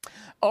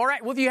All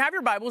right, well, if you have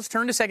your Bibles,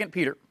 turn to 2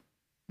 Peter.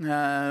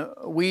 The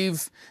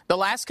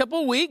last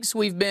couple of weeks,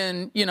 we've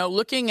been,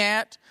 looking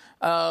at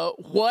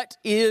what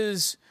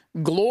is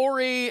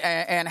glory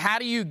and how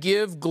do you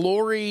give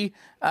glory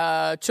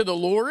to the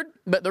Lord.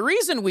 But the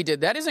reason we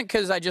did that isn't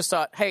because I just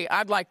thought, hey,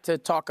 I'd like to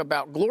talk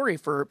about glory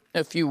for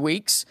a few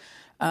weeks.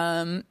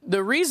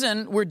 The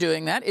reason we're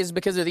doing that is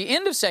because at the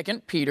end of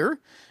 2 Peter,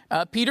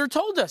 Peter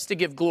told us to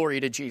give glory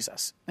to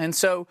Jesus. And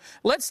so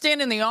let's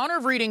stand in the honor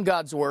of reading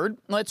God's Word.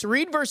 Let's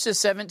read verses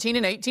 17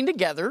 and 18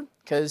 together,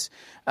 because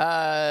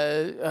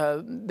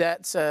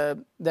that's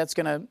going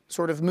to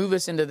sort of move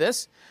us into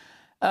this.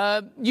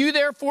 You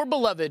therefore,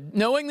 beloved,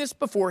 knowing this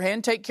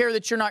beforehand, take care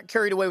that you're not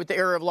carried away with the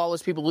error of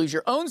lawless people, lose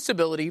your own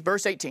stability.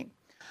 Verse 18.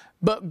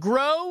 But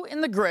grow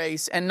in the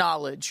grace and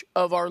knowledge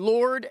of our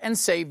Lord and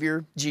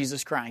Savior,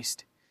 Jesus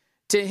Christ.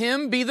 To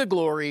him be the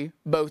glory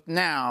both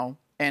now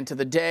and to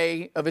the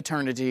day of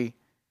eternity.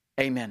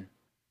 Amen.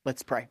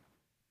 Let's pray.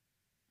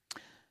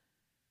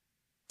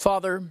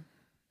 Father,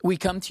 we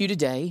come to you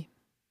today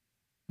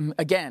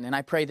again, and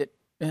I pray that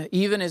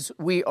even as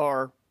we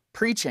are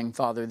preaching,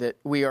 Father, that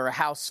we are a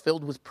house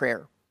filled with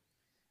prayer.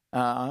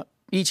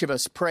 Each of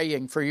us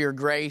praying for your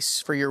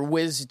grace, for your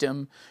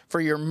wisdom, for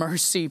your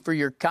mercy, for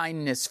your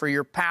kindness, for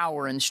your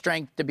power and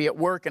strength to be at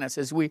work in us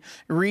as we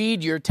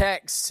read your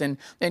texts, and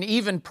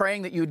even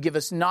praying that you would give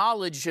us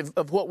knowledge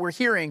of what we're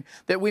hearing,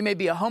 that we may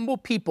be a humble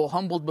people,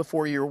 humbled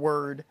before your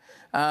word.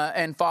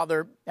 And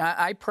Father,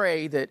 I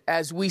pray that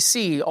as we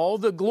see all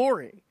the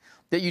glory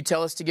that you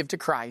tell us to give to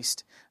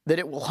Christ, that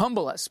it will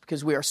humble us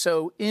because we are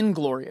so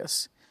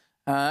inglorious.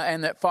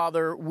 And that,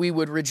 Father, we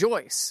would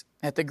rejoice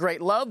at the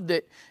great love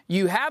that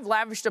you have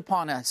lavished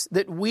upon us,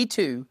 that we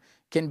too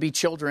can be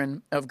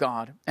children of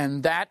God.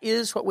 And that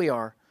is what we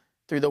are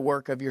through the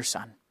work of your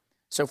Son.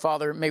 So,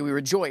 Father, may we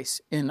rejoice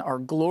in our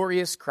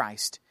glorious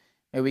Christ.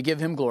 May we give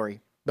him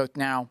glory, both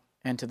now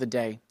and to the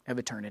day of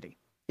eternity.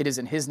 It is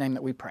in his name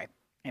that we pray.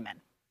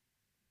 Amen.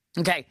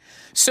 Okay,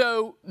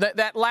 so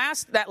that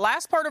last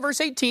part of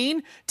verse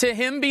 18, to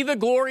him be the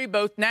glory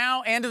both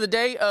now and to the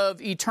day of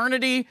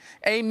eternity.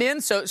 Amen.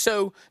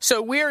 So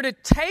we are to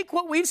take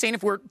what we've seen,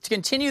 if we're to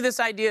continue this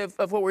idea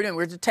of what we're doing,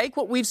 we're to take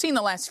what we've seen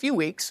the last few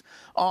weeks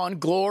on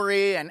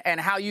glory and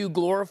how you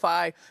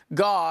glorify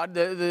God,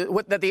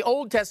 that the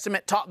Old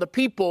Testament taught the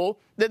people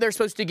that they're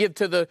supposed to give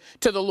to the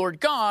Lord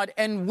God,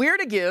 and we're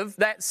to give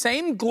that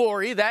same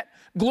glory, that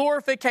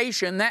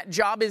glorification, that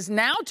job is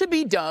now to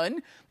be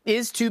done,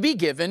 is to be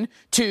given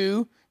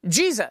to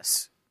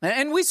Jesus.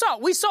 And we saw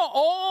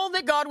all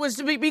that God was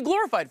to be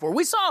glorified for.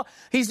 We saw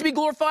he's to be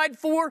glorified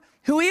for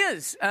who he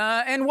is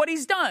and what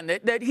he's done,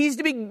 that he's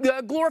to be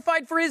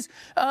glorified for his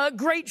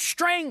great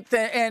strength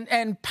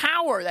and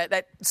power,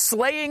 that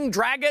slaying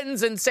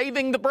dragons and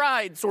saving the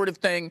bride sort of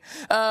thing.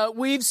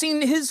 We've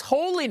seen his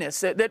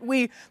holiness, that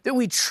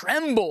we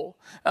tremble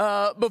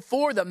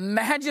before the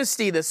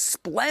majesty, the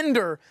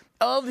splendor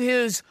of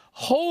his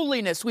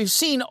holiness. We've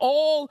seen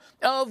all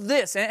of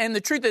this. And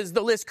the truth is,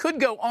 the list could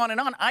go on and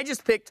on. I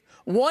just picked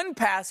one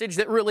passage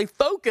that really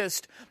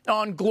focused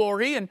on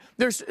glory. And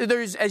there's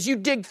as you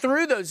dig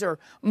through those, there are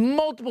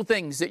multiple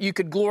things that you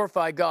could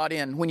glorify God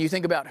in when you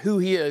think about who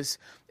he is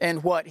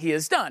and what he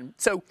has done.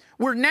 So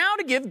we're now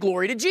to give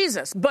glory to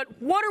Jesus.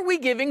 But what are we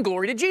giving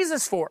glory to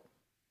Jesus for?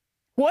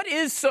 What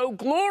is so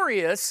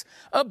glorious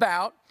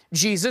about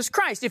Jesus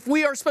Christ? If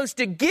we are supposed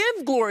to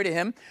give glory to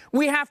him,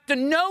 we have to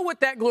know what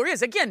that glory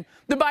is. Again,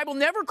 the Bible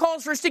never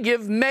calls for us to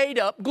give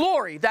made-up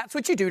glory. That's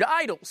what you do to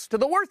idols, to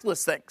the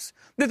worthless things,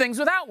 the things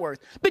without worth.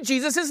 But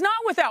Jesus is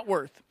not without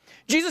worth.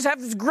 Jesus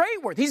has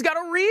great worth. He's got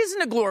a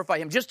reason to glorify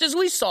him, just as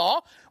we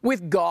saw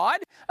with God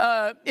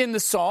in the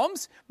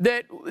Psalms,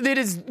 that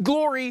is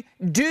glory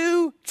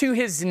due to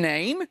his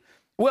name.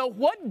 Well,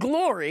 what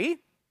glory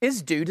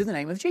is due to the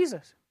name of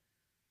Jesus?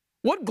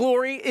 What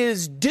glory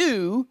is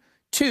due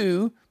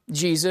to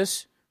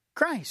Jesus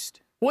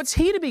Christ? What's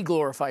he to be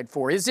glorified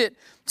for? Is it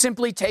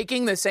simply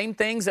taking the same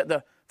things that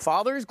the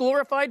Father is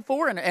glorified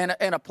for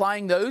and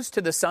applying those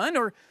to the Son?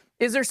 Or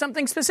is there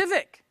something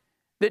specific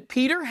that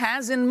Peter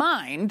has in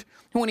mind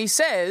when he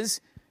says,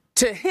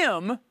 to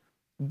him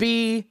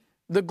be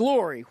the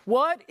glory?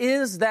 What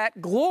is that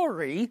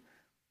glory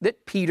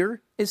that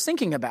Peter is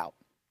thinking about?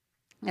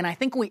 And I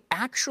think we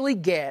actually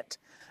get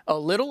a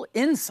little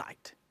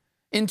insight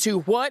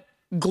into what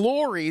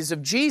glories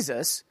of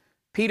Jesus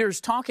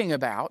Peter's talking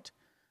about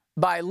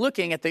by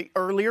looking at the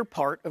earlier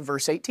part of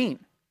verse 18.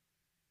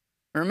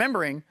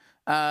 Remembering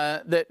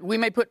that we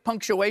may put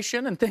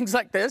punctuation and things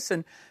like this,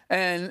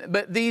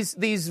 but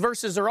these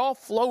verses are all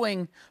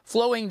flowing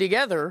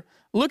together.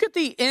 Look at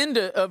the end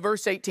of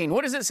verse 18.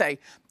 What does it say?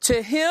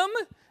 To him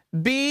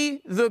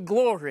be the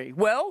glory.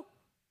 Well,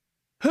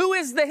 who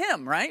is the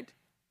him, right?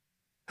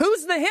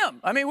 Who's the him?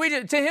 I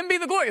mean, to him be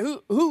the glory.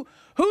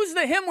 Who's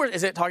the him?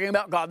 Is it talking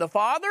about God the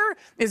Father?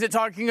 Is it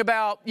talking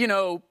about,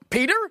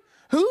 Peter?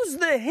 Who's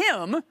the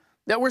him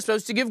that we're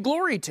supposed to give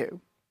glory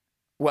to?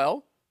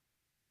 Well,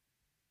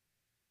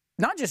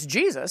 not just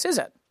Jesus, is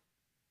it?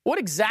 What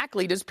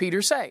exactly does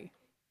Peter say?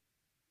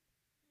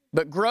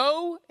 But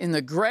grow in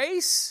the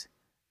grace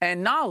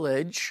and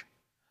knowledge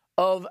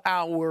of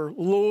our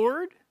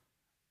Lord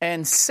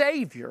and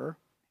Savior,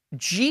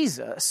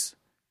 Jesus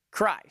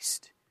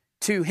Christ.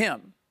 To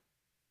him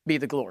be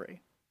the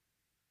glory,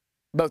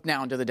 both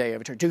now and to the day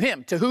of eternity. To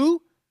him. To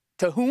who?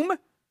 To whom?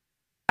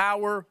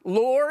 Our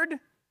Lord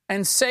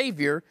and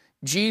Savior,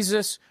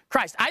 Jesus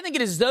Christ. I think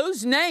it is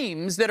those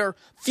names that are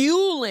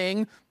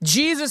fueling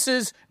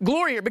Jesus'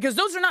 glory here, because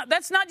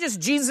that's not just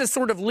Jesus'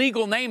 sort of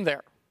legal name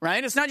there,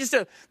 right? It's not just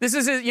this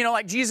is,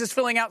 like Jesus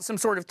filling out some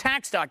sort of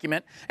tax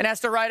document and has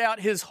to write out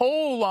his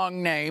whole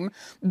long name.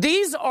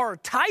 These are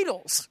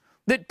titles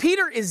that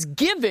Peter is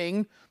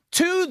giving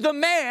to the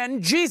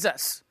man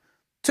Jesus.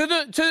 To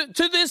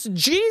this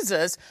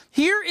Jesus,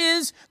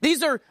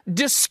 these are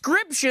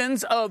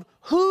descriptions of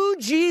who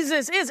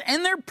Jesus is,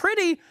 and they're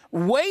pretty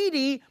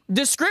weighty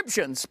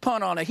descriptions.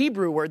 Pun on a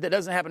Hebrew word that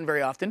doesn't happen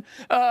very often.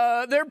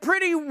 They're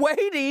pretty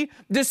weighty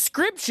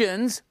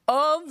descriptions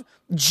of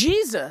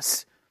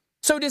Jesus.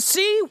 So to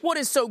see what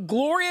is so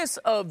glorious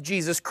of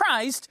Jesus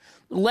Christ,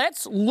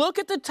 let's look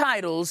at the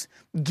titles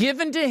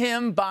given to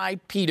him by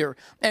Peter,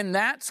 and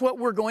that's what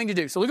we're going to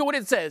do. So look at what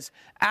it says: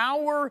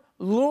 our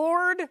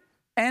Lord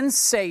and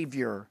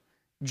Savior,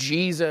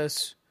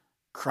 Jesus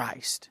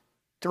Christ.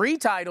 3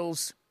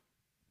 titles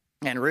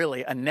and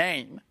really a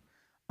name,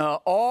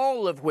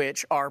 all of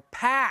which are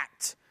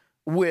packed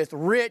with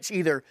rich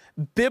either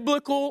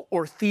biblical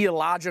or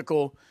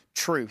theological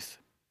truth.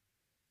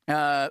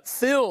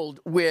 Filled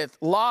with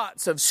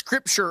lots of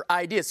scripture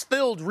ideas,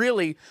 filled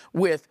really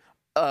with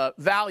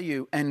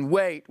value and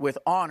weight, with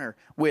honor,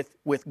 with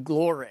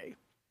glory.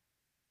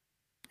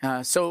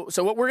 So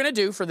what we're going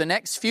to do for the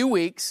next few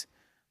weeks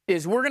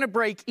is we're going to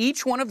break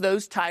each one of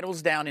those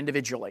titles down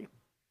individually.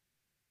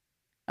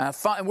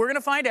 We're going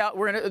to find out,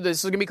 this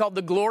is going to be called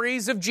the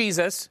glories of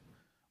Jesus.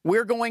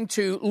 We're going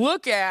to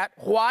look at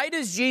why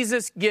does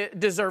Jesus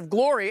deserve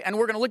glory, and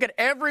we're going to look at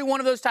every one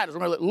of those titles.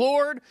 We're going to look at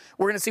Lord.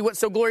 We're going to see what's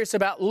so glorious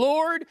about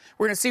Lord.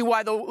 We're going to see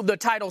why the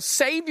title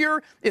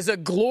Savior is a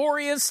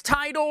glorious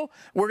title.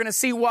 We're going to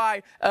see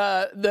why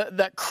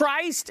that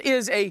Christ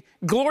is a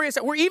glorious.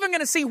 We're even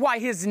going to see why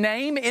his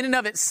name in and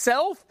of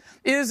itself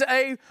is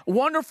a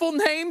wonderful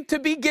name to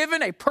be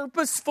given, a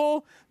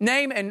purposeful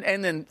name. And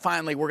then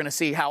finally, we're going to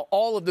see how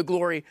all of the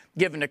glory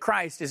given to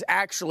Christ is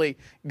actually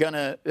going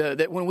to,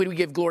 that when we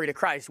give glory to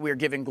Christ, we are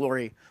giving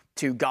glory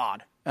to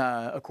God,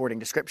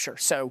 according to Scripture.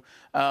 So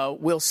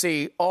we'll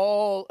see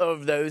all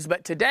of those.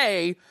 But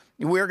today,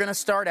 we're going to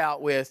start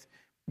out with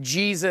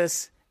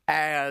Jesus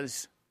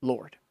as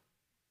Lord.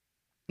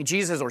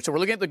 Jesus as Lord. So we're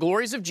looking at the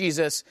glories of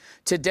Jesus.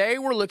 Today,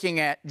 we're looking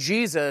at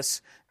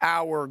Jesus,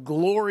 our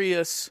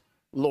glorious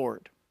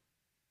Lord.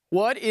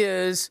 What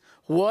is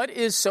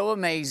so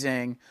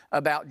amazing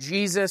about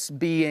Jesus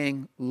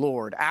being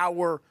Lord?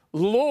 Our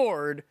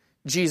Lord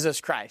Jesus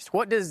Christ.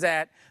 What does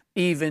that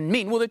even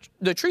mean? Well,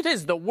 the truth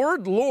is the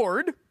word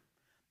Lord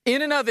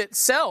in and of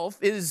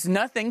itself is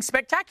nothing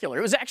spectacular.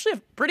 It was actually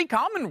a pretty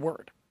common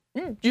word.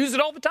 You use it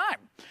all the time.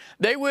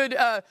 They would,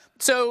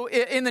 so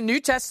in the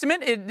New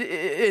Testament,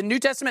 in New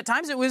Testament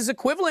times, it was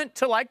equivalent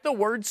to like the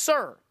word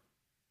sir.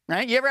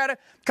 Right? You ever had a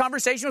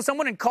conversation with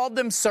someone and called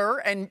them sir,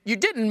 and you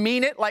didn't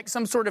mean it like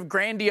some sort of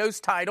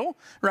grandiose title,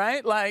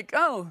 right? Like,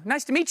 oh,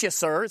 nice to meet you,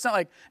 sir. It's not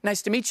like,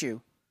 nice to meet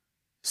you,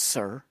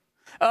 sir.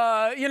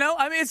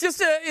 It's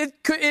just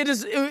it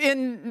is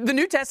in the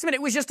New Testament,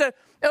 it was just a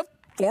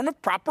form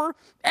of proper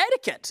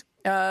etiquette.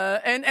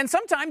 And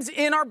sometimes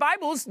in our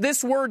Bibles,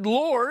 this word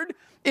Lord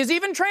is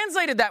even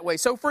translated that way.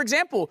 So, for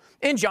example,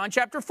 in John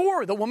chapter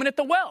 4, the woman at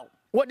the well,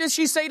 what does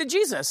she say to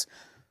Jesus?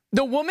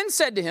 The woman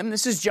said to him,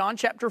 this is John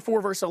chapter 4,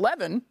 verse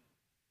 11,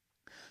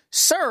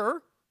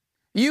 "Sir,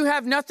 you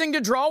have nothing to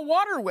draw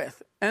water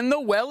with, and the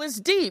well is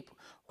deep.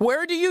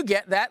 Where do you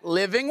get that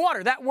living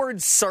water?" That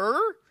word sir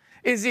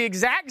is the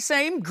exact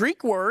same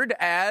Greek word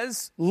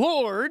as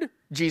Lord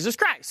Jesus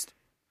Christ.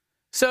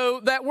 So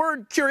that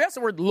word curious,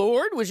 the word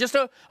Lord, was just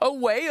a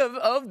way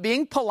of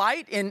being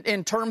polite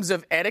in terms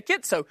of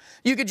etiquette. So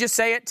you could just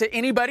say it to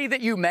anybody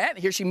that you met.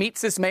 Here she meets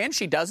this man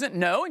she doesn't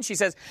know, and she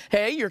says,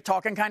 "Hey, you're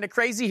talking kind of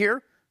crazy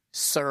here,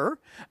 sir.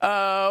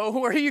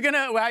 How are you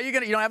gonna, you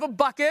don't have a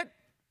bucket,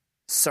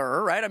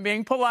 sir," right? I'm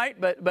being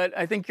polite, but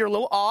I think you're a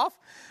little off.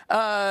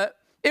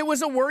 It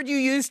was a word you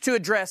used to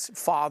address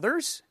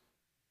fathers.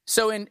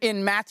 So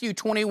in Matthew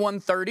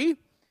 21:30,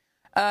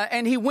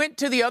 and he went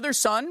to the other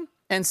son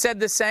and said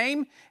the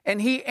same,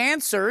 and he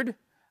answered,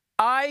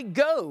 "I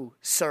go,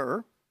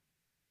 sir,"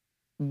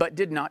 but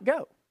did not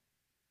go.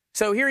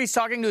 So here he's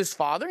talking to his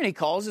father, and he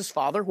calls his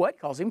father what? He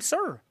calls him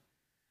sir.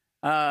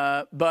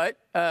 But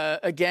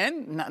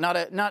again,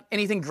 not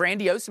anything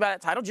grandiose about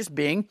that title, just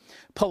being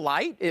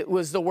polite. It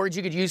was the word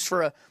you could use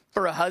for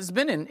a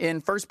husband.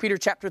 In 1 Peter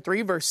chapter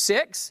 3, verse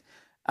 6,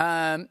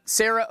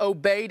 Sarah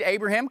obeyed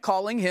Abraham,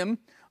 calling him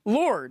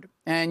Lord,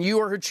 and you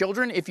are her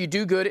children if you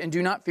do good and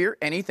do not fear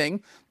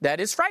anything that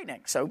is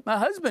frightening. So a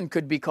husband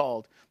could be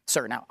called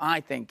sir. Now, I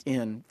think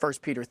in 1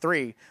 Peter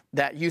 3,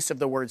 that use of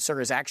the word sir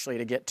is actually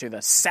to get to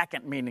the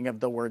second meaning of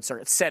the word sir.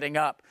 It's setting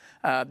up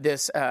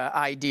this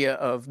idea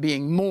of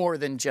being more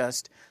than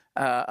just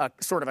a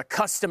sort of a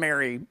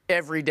customary,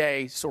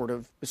 everyday sort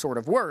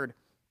of word.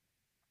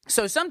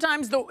 So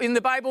sometimes in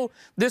the Bible,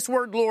 this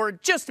word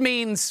Lord just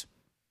means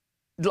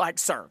like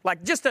sir,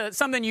 like just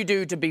something you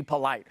do to be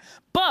polite.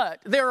 But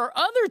there are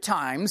other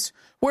times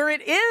where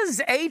it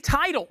is a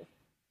title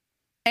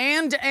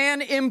and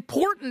an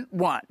important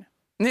one.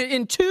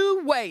 In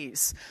two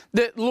ways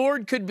that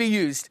Lord could be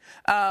used.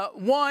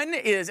 One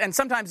is, and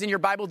sometimes in your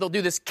Bible they'll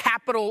do this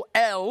capital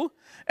L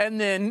and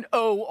then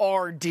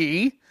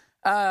O-R-D.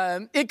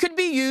 It could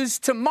be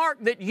used to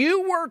mark that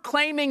you were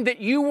claiming that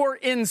you were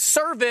in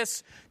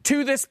service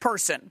to this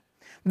person,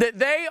 that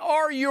they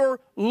are your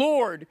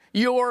Lord,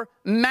 your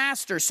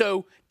master.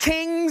 So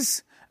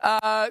kings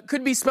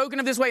could be spoken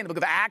of this way. In the book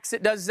of Acts,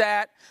 it does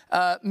that.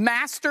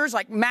 Masters,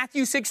 like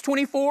Matthew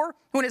 6:24,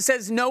 when it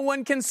says no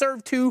one can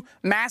serve two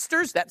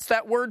masters, that's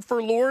that word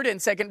for Lord in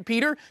 2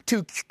 Peter,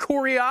 to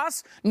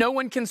kurios, no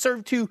one can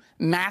serve two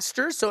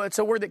masters. So it's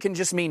a word that can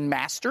just mean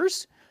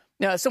masters,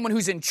 someone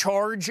who's in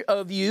charge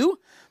of you.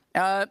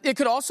 It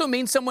could also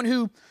mean someone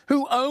who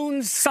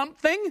owns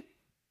something.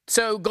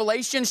 So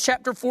Galatians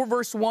chapter 4,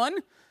 verse 1,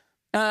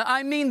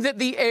 I mean that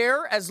the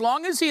heir, as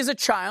long as he is a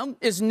child,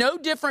 is no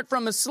different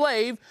from a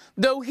slave,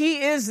 though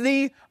he is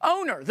the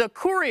owner, the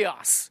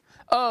kurios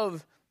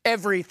of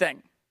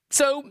everything.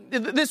 So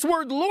this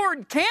word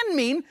Lord can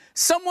mean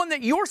someone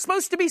that you're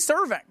supposed to be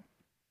serving.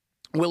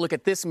 We'll look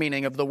at this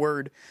meaning of the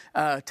word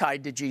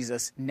tied to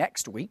Jesus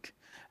next week.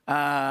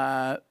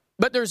 But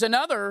there's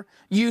another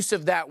use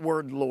of that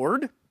word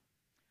Lord,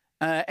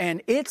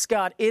 and it's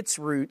got its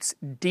roots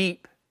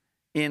deep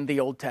in the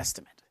Old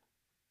Testament.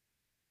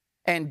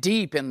 And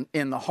deep in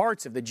the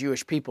hearts of the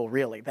Jewish people,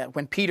 really, that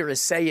when Peter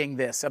is saying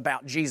this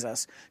about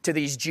Jesus to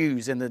these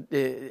Jews and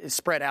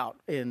spread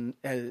out in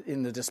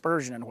the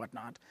dispersion and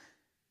whatnot,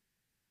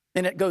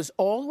 and it goes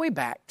all the way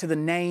back to the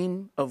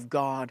name of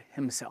God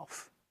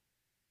himself.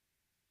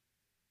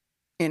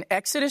 In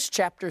Exodus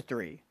chapter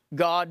 3,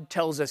 God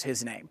tells us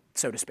his name,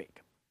 so to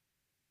speak.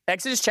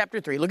 Exodus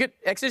chapter 3, look at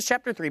Exodus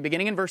chapter 3,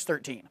 beginning in verse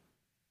 13.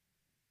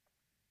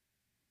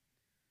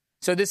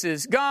 So this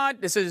is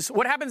God. This is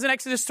what happens in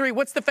Exodus 3.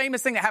 What's the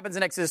famous thing that happens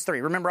in Exodus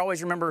 3?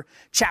 Always remember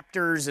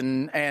chapters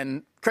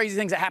and crazy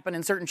things that happen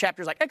in certain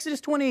chapters, like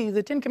Exodus 20,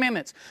 the 10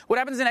 Commandments. What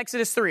happens in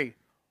Exodus 3?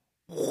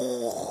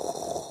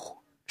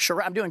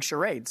 I'm doing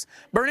charades.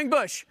 Burning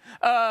bush,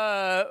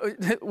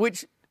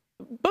 which,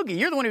 Boogie,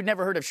 you're the one who'd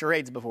never heard of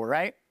charades before,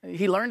 right?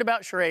 He learned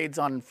about charades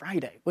on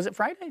Friday. Was it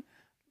Friday?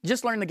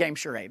 Just learned the game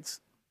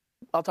charades.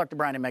 I'll talk to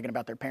Brian and Megan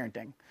about their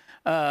parenting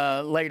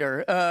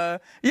later.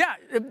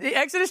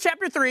 Exodus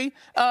chapter 3,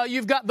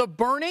 you've got the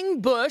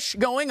burning bush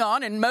going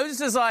on, and Moses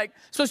is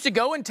supposed to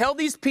go and tell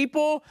these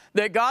people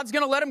that God's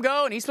going to let them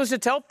go, and he's supposed to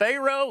tell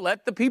Pharaoh,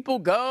 let the people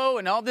go,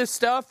 and all this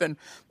stuff. And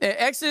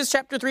Exodus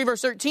chapter 3,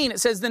 verse 13,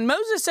 it says, Then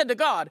Moses said to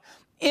God,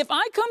 If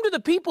I come to the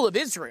people of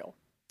Israel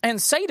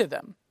and say to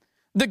them,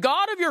 The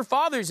God of your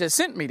fathers has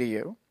sent me to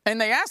you, and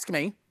they ask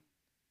me,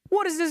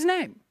 What is his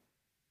name?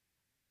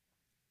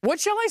 What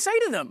shall I say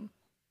to them?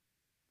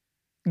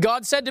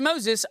 God said to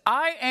Moses,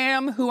 I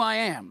am who I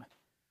am.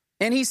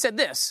 And he said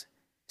this,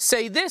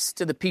 Say this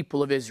to the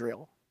people of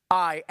Israel,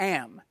 I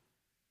am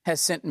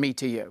has sent me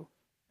to you.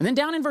 And then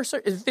down in verse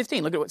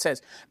 15, look at what it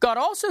says. God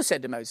also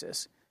said to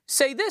Moses,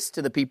 Say this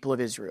to the people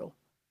of Israel,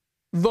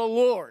 The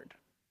Lord,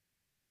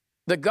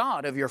 the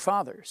God of your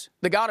fathers,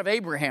 the God of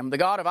Abraham, the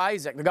God of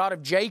Isaac, the God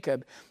of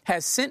Jacob,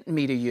 has sent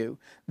me to you.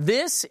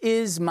 This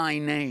is my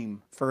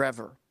name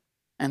forever.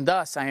 And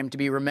thus I am to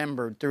be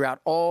remembered throughout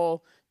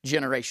all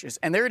generations.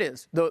 And there it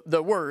is,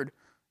 the word,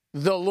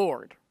 the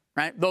Lord,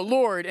 right? The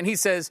Lord, and he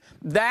says,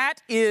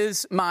 that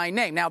is my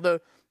name. Now, the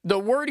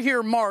word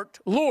here marked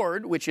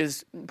Lord, which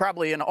is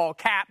probably in all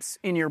caps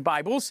in your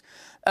Bibles,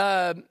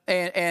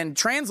 and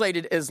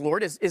translated as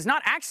Lord, is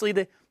not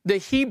actually the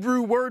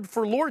Hebrew word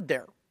for Lord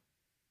there.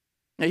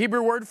 The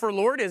Hebrew word for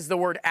Lord is the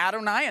word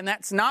Adonai, and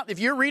that's not, if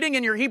you're reading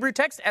in your Hebrew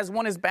text, as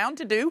one is bound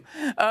to do,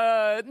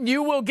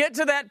 you will get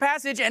to that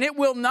passage, and it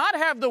will not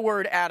have the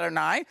word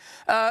Adonai.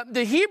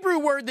 The Hebrew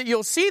word that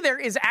you'll see there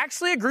is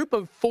actually a group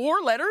of 4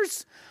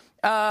 letters,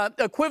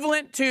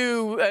 equivalent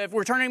to, if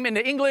we're turning them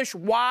into English,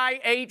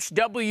 YHWH,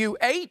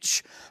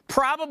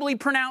 probably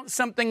pronounced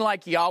something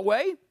like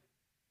Yahweh.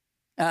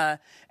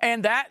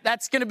 And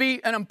that's going to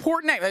be an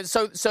important name.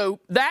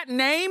 So that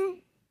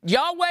name,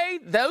 Yahweh,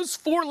 those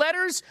 4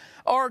 letters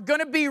are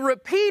going to be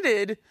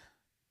repeated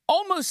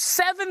almost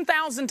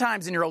 7,000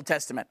 times in your Old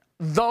Testament.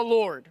 The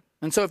Lord.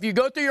 And so if you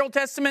go through your Old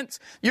Testaments,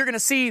 you're going to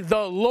see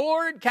the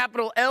Lord,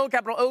 capital L,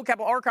 capital O,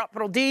 capital R,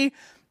 capital D,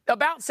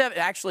 about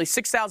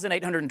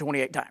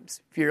 6,828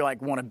 times. If you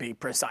want to be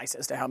precise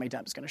as to how many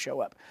times it's going to show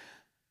up.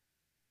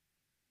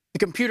 The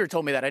computer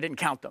told me that. I didn't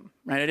count them.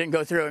 Right? I didn't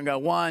go through and go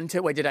 1,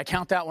 2. Wait, did I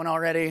count that one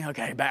already?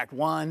 Okay, back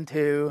 1,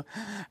 2.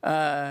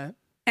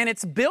 And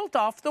it's built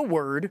off the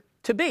word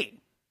to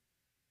be,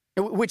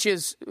 which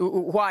is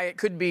why it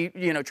could be,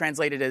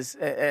 translated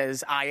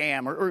as I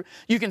am. Or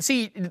you can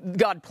see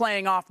God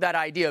playing off that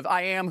idea of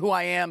I am who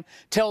I am.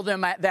 Tell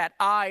them that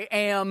I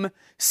am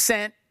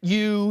sent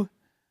you.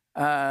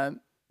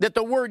 that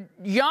the word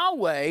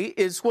Yahweh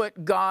is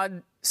what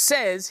God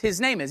says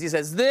his name is. He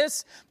says,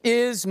 this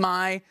is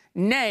my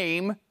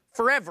name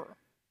forever.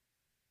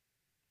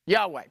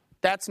 Yahweh,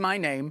 that's my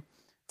name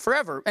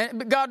forever.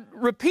 And God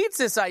repeats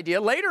this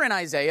idea later in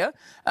Isaiah,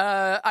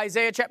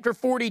 Isaiah chapter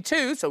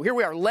 42. So here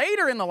we are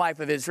later in the life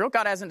of Israel.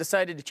 God hasn't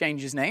decided to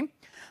change his name.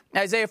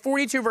 Isaiah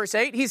 42 verse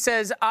 8, he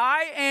says,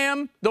 I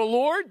am the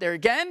Lord. There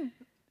again,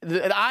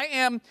 I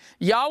am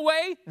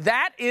Yahweh.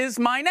 That is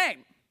my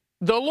name.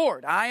 The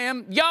Lord. I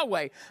am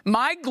Yahweh.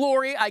 My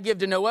glory I give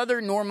to no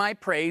other, nor my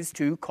praise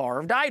to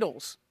carved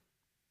idols.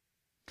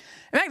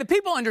 In fact, the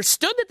people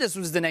understood that this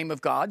was the name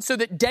of God, so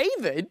that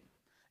David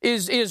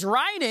is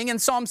writing in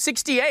Psalm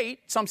 68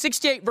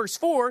 verse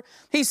 4,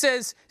 he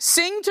says,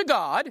 sing to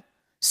God,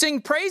 sing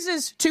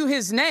praises to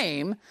his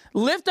name,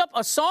 lift up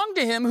a song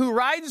to him who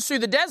rides through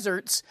the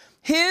deserts.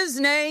 His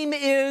name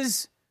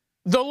is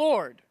the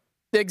Lord.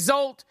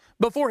 Exult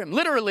before him.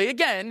 Literally,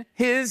 again,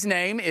 his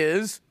name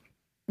is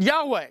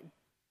Yahweh.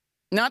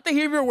 Not the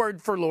Hebrew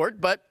word for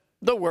Lord, but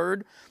the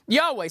word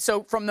Yahweh.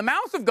 So from the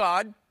mouth of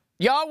God,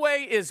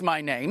 Yahweh is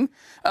my name.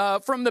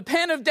 From the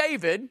pen of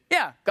David,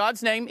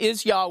 God's name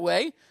is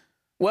Yahweh.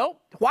 Well,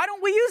 why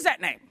don't we use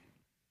that name?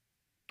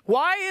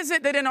 Why is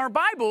it that in our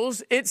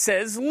Bibles it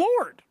says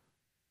Lord?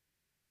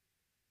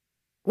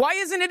 Why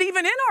isn't it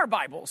even in our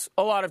Bibles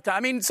a lot of time? I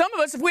mean, some of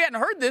us, if we hadn't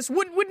heard this,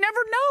 would never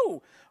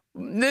know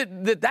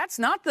that's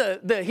not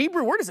the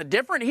Hebrew word. It's a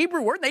different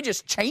Hebrew word. They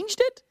just changed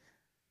it.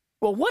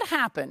 Well, what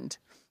happened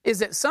is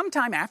that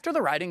sometime after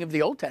the writing of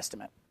the Old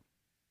Testament,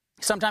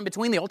 sometime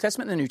between the Old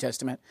Testament and the New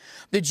Testament,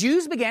 the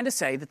Jews began to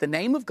say that the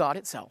name of God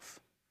itself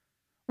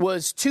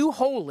was too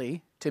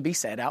holy to be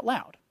said out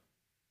loud.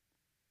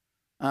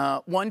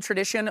 One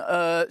tradition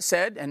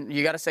said, and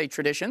you got to say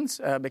traditions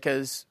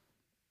because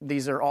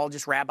these are all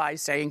just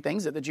rabbis saying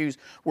things that the Jews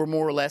were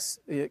more or less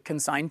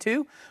consigned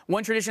to.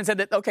 One tradition said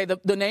that, okay,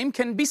 the name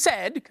can be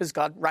said, because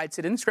God writes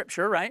it in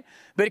Scripture, right?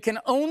 But it can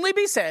only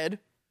be said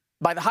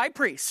by the high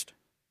priest,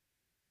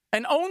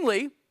 and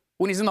only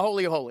when he's in the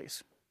Holy of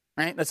Holies,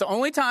 right? That's the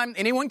only time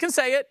anyone can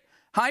say it,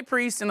 high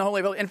priest in the Holy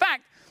of Holies. In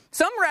fact,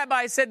 some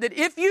rabbis said that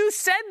if you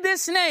said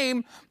this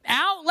name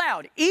out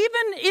loud,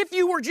 even if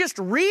you were just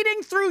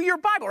reading through your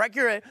Bible, right?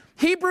 You're a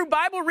Hebrew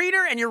Bible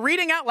reader and you're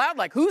reading out loud,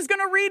 like, who's going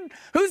to read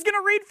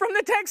from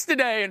the text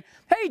today? And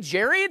hey,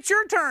 Jerry, it's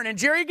your turn. And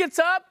Jerry gets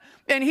up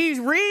and he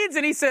reads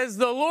and he says,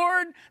 the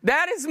Lord,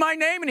 that is my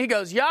name. And he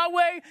goes,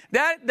 Yahweh.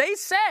 That they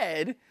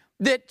said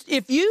that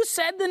if you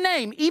said the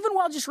name, even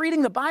while just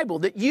reading the Bible,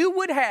 that you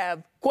would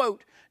have,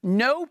 quote,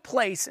 no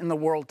place in the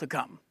world to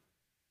come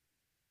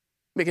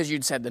because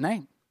you'd said the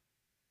name.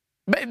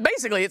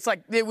 Basically, it's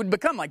like it would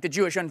become like the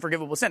Jewish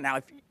unforgivable sin. Now,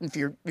 if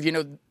you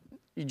know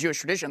the Jewish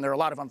tradition, there are a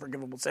lot of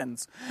unforgivable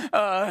sins in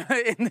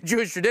the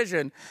Jewish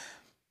tradition.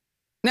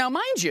 Now,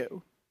 mind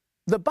you,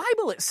 the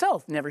Bible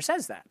itself never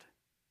says that.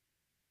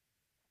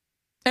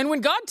 And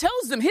when God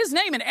tells them his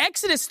name in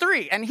Exodus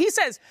 3, and he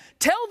says,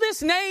 tell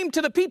this name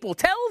to the people,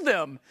 tell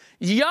them,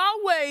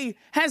 Yahweh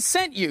has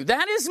sent you.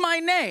 That is my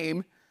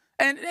name.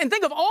 And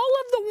think of all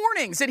of the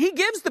warnings that he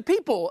gives the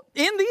people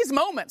in these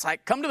moments,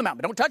 like come to the mountain,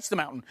 but don't touch the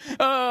mountain.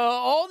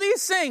 All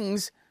these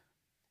things,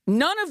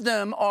 none of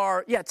them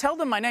are, tell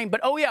them my name,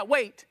 but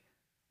wait.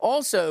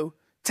 Also,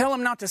 tell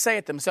them not to say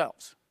it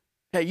themselves.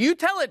 Okay, you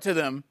tell it to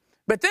them,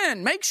 but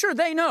then make sure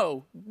they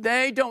know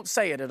they don't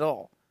say it at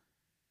all.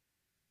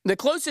 The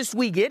closest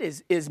we get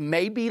is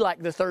maybe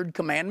like the third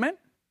commandment,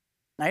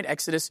 right?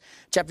 Exodus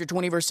chapter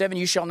 20, verse 7,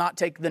 you shall not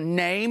take the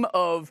name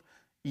of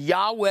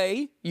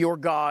Yahweh, your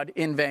God,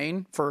 in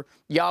vain, for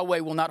Yahweh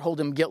will not hold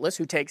him guiltless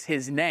who takes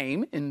his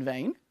name in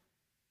vain.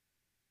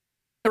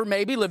 Or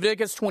maybe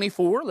Leviticus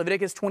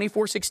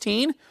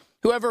 24:16,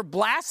 whoever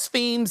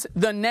blasphemes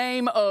the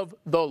name of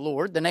the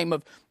Lord, the name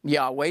of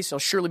Yahweh, shall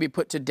surely be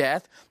put to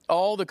death.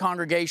 All the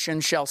congregation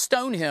shall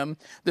stone him,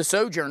 the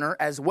sojourner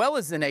as well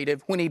as the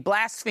native, when he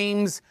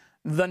blasphemes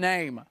the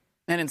name.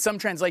 And in some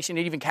translation,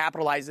 it even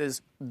capitalizes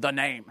the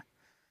name,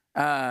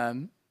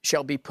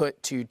 shall be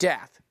put to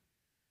death.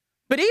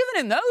 But even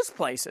in those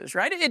places,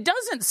 right, it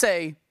doesn't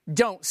say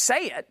don't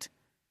say it,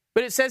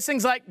 but it says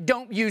things like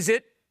don't use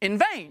it in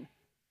vain.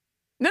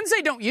 It doesn't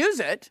say don't use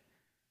it.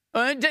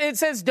 It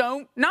says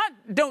don't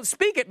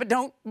speak it, but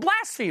don't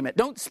blaspheme it.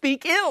 Don't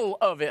speak ill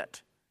of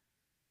it.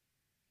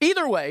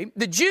 Either way,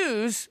 the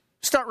Jews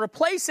start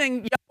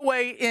replacing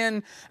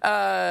Yahweh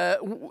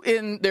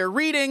in their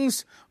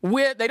readings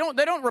with they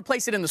don't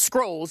replace it in the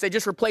scrolls. They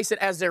just replace it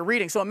as they're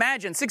reading. So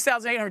imagine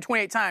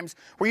 6,828 times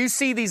where you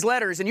see these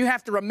letters and you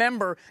have to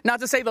remember not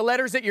to say the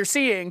letters that you're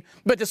seeing,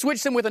 but to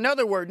switch them with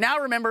another word. Now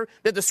remember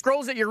that the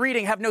scrolls that you're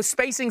reading have no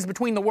spacings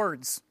between the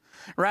words.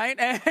 Right?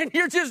 And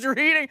you're just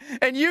reading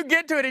and you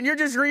get to it and you're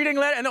just reading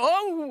and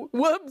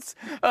whoops.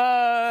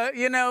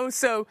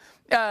 So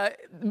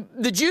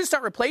the Jews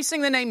start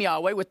replacing the name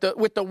Yahweh with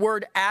the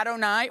word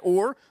Adonai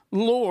or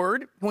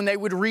Lord when they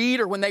would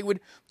read or when they would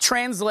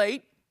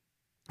translate.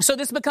 So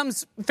this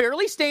becomes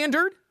fairly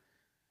standard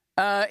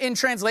in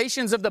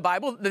translations of the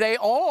Bible. They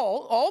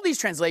all these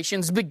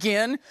translations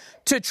begin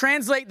to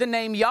translate the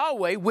name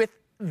Yahweh with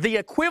the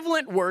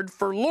equivalent word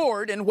for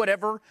Lord in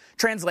whatever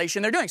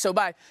translation they're doing. So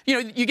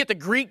you get the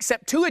Greek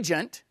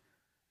Septuagint,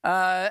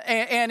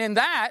 and in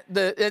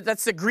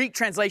that's the Greek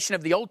translation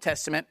of the Old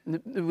Testament.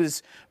 It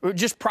was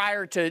just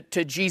prior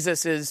to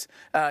Jesus'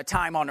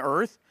 time on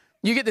earth.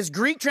 You get this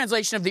Greek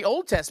translation of the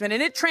Old Testament,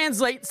 and it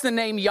translates the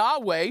name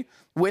Yahweh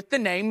with the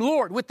name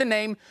Lord, with the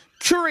name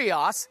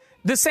Kurios,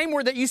 the same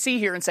word that you see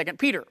here in 2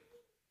 Peter.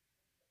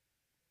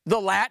 The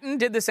Latin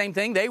did the same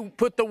thing. They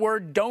put the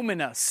word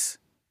Dominus.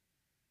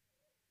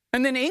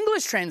 And then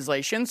English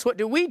translations, what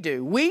do?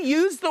 We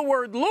use the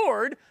word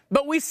Lord,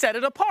 but we set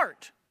it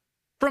apart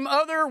from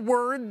other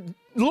word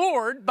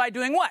Lord by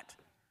doing what?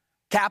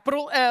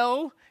 Capital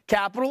L,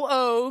 capital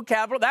O,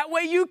 capital. That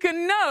way you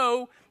can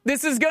know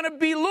this is going to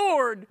be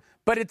Lord,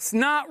 but it's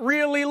not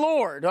really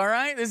Lord, all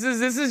right? This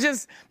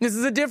is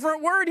a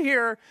different word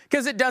here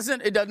because it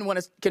doesn't want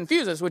to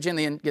confuse us, which in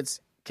the end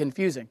gets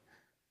confusing.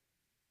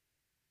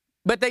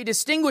 But they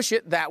distinguish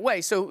it that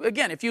way. So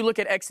again, if you look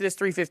at Exodus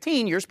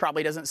 3:15, yours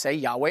probably doesn't say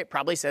Yahweh. It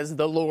probably says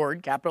the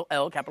Lord, capital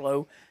L, capital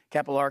O,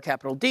 capital R,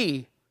 capital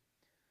D.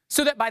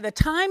 So that by the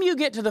time you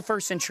get to the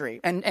first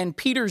century and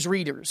Peter's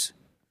readers,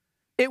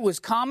 it was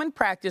common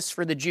practice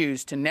for the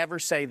Jews to never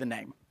say the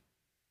name.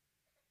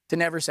 To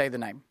never say the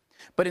name.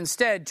 But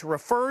instead to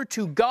refer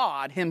to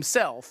God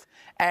himself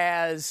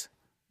as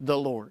the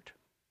Lord.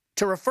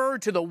 To refer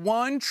to the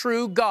one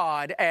true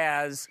God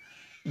as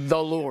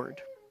the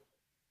Lord.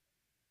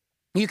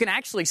 You can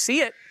actually see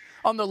it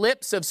on the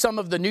lips of some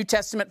of the New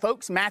Testament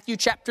folks. Matthew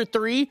chapter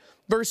 3,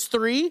 verse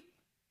 3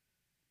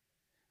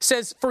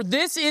 says, "For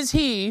this is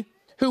he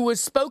who was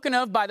spoken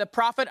of by the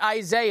prophet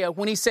Isaiah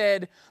when he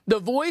said, 'The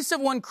voice of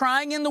one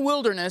crying in the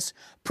wilderness,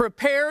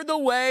 prepare the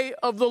way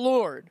of the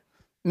Lord,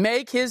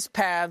 make his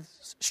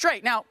paths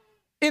straight.'" Now,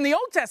 in the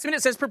Old Testament,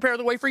 it says, "Prepare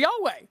the way for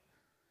Yahweh."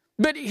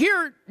 But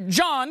here,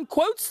 John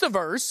quotes the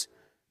verse,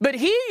 but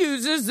he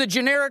uses the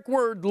generic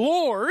word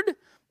Lord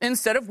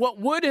instead of what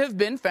would have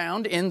been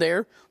found in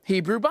their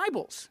Hebrew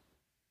Bibles.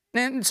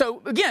 And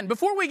so, again,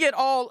 before we get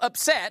all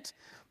upset,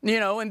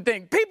 and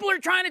think people are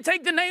trying to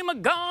take the name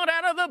of God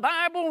out of the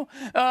Bible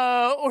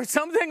or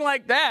something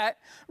like that,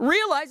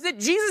 realize that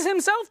Jesus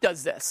himself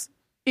does this,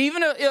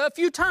 even a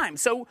few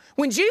times. So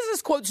when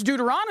Jesus quotes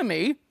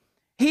Deuteronomy,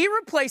 he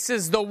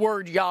replaces the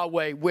word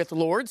Yahweh with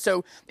Lord.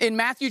 So in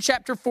Matthew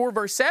chapter 4,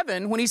 verse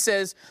 7, when he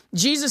says,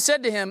 Jesus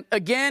said to him,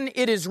 "Again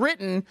it is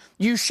written,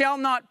 you shall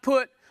not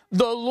put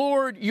the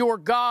Lord your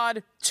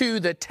God to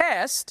the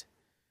test,"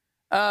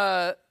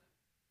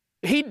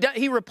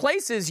 he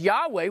replaces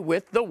Yahweh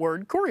with the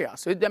word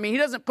Kurios. I mean,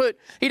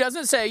 he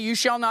doesn't say you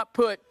shall not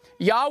put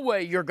Yahweh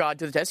your God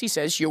to the test. He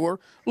says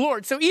your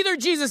Lord. So either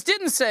Jesus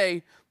didn't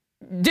say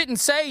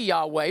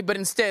Yahweh, but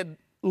instead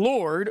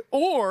Lord,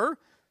 or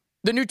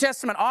the New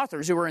Testament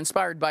authors who were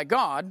inspired by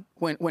God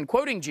when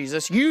quoting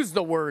Jesus used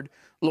the word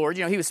Lord.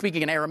 He was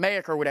speaking in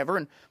Aramaic or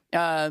whatever,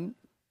 and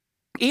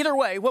either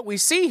way, what we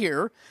see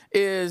here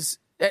is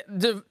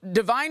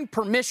divine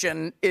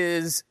permission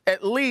is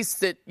at least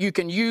that you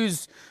can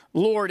use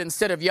Lord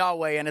instead of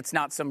Yahweh, and it's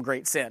not some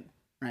great sin,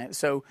 right?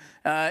 So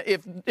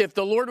if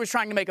the Lord was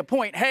trying to make a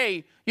point,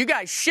 hey, you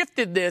guys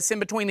shifted this in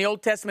between the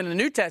Old Testament and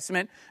the New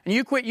Testament, and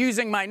you quit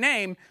using my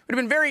name, it would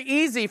have been very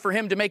easy for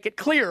him to make it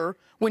clear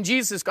when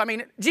Jesus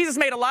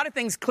made a lot of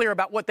things clear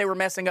about what they were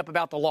messing up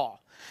about the law.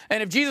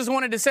 And if Jesus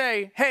wanted to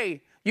say,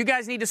 hey, you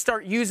guys need to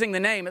start using the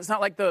name. It's not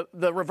like the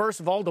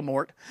reverse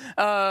Voldemort.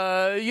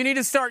 You need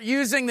to start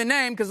using the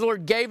name because the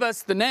Lord gave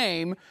us the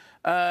name.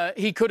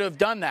 He could have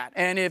done that.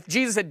 And if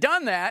Jesus had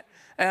done that,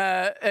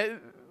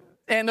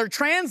 and they're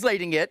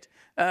translating it,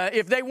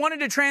 if they wanted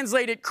to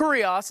translate it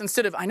Kurios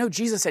instead of, I know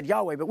Jesus said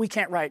Yahweh, but we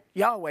can't write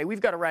Yahweh.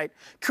 We've got to write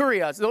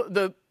Kurios.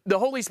 The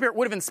Holy Spirit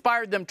would have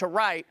inspired them to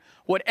write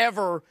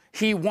whatever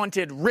he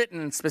wanted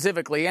written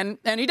specifically, and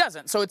he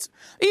doesn't. So it's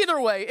either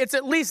way, it's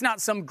at least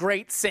not some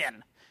great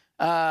sin.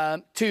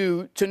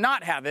 To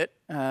not have it.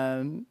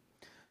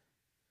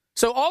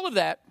 So all of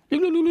that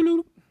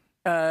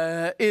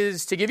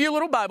is to give you a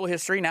little Bible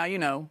history. Now you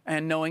know,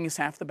 and knowing is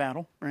half the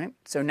battle, right?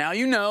 So now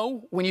you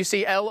know when you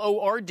see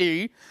Lord,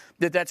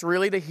 that's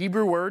really the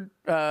Hebrew word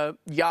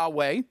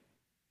Yahweh.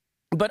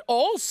 But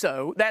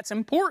also, that's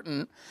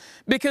important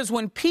because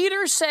when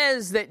Peter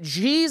says that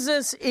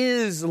Jesus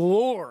is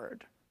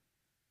Lord,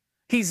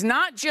 he's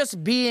not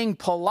just being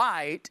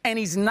polite, and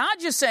he's not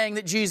just saying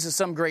that Jesus is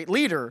some great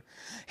leader.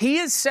 He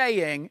is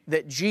saying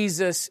that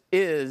Jesus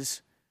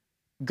is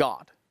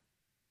God.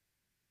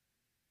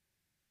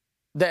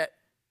 That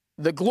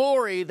the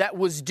glory that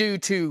was due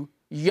to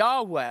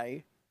Yahweh,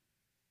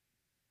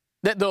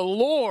 that the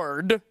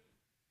Lord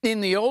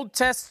in the Old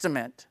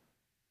Testament,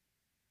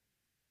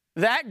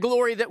 that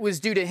glory that was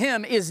due to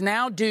him is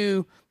now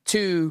due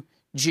to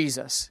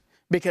Jesus,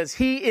 because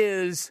he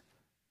is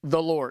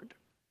the Lord.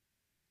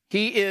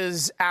 He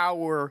is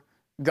our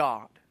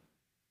God.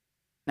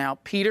 Now,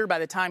 Peter, by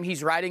the time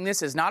he's writing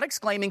this, is not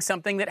exclaiming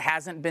something that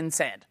hasn't been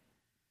said.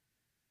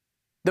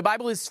 The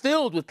Bible is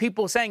filled with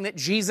people saying that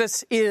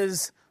Jesus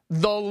is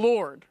the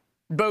Lord,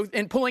 both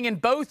in pulling in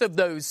both of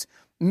those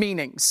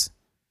meanings.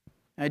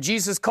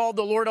 Jesus called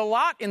the Lord a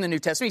lot in the New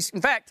Testament.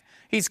 In fact,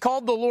 he's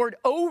called the Lord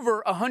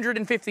over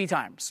 150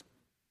 times.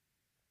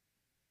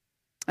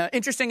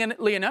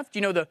 Interestingly enough, do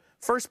you know the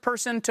first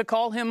person to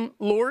call him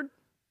Lord?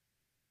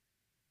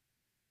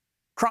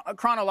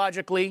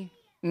 Chronologically,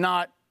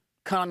 not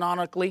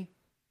canonically,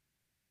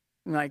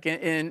 like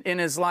in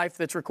his life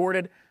that's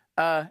recorded.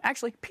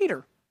 Actually,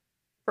 Peter,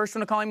 first one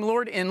to call him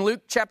Lord in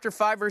Luke chapter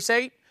 5, verse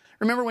 8.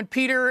 Remember when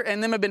Peter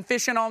and them have been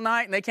fishing all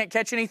night and they can't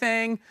catch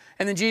anything?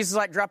 And then Jesus is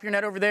like, drop your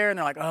net over there. And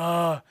they're like,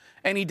 oh.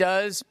 And he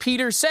does.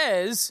 Peter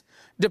says,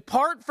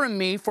 depart from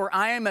me, for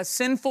I am a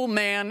sinful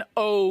man,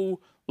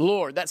 O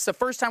Lord. That's the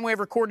first time we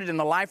ever recorded in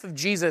the life of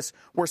Jesus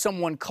where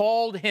someone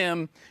called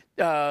him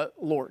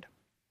Lord.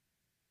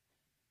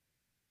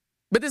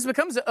 But this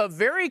becomes a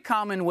very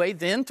common way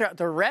then throughout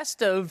the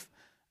rest of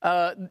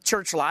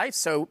church life.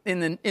 So in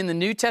the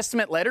New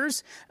Testament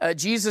letters,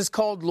 Jesus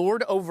called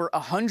Lord over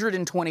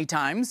 120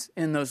 times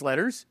in those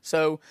letters.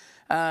 So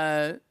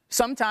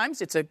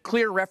sometimes it's a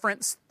clear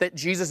reference that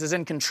Jesus is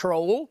in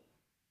control,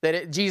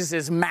 that Jesus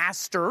is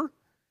master.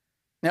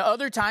 Now,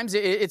 other times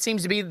it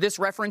seems to be this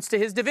reference to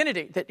his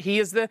divinity, that he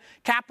is the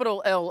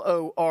capital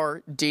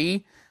Lord.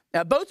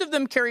 Both of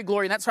them carry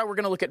glory, and that's why we're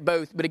going to look at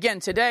both. But again,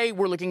 today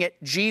we're looking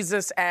at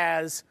Jesus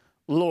as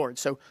Lord.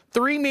 So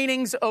 3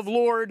 meanings of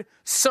Lord: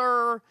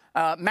 Sir,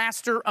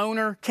 Master,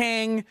 Owner,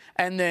 King,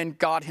 and then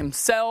God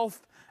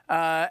himself.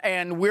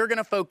 And we're going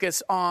to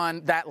focus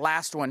on that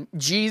last one,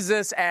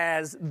 Jesus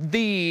as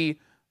the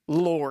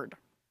Lord.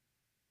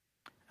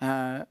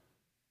 And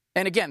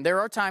again, there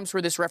are times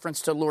where this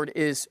reference to Lord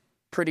is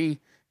pretty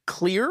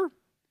clear.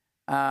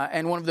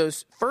 And one of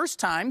those first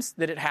times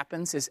that it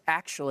happens is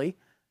actually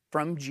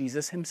from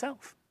Jesus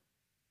himself.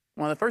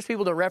 One of the first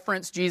people to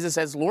reference Jesus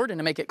as Lord and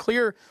to make it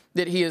clear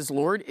that he is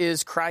Lord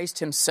is Christ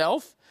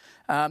himself.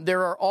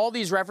 There are all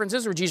these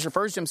references where Jesus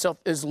refers to himself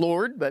as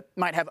Lord, but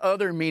might have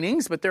other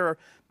meanings. But there are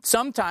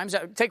sometimes,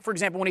 take for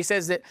example, when he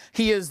says that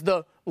he is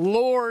the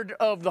Lord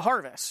of the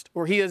harvest,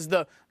 or he is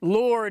the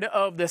Lord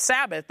of the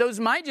Sabbath. Those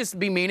might just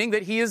be meaning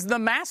that he is the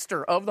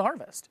master of the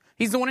harvest.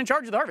 He's the one in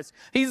charge of the harvest.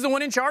 He's the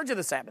one in charge of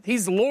the Sabbath.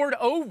 He's Lord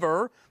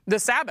over the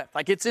Sabbath.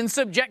 Like it's in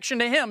subjection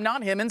to him,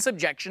 not him in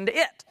subjection to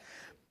it.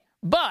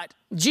 But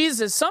Jesus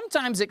is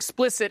sometimes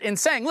explicit in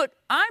saying, look,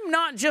 I'm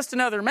not just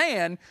another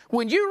man.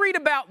 When you read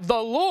about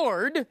the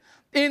Lord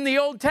in the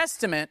Old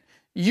Testament,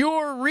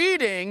 you're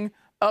reading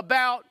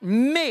about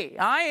me.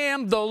 I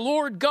am the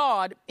Lord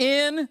God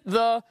in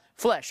the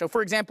flesh. So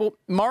for example,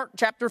 Mark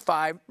chapter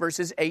 5,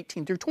 verses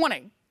 18 through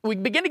 20. We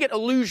begin to get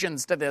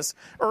allusions to this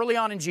early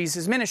on in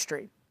Jesus'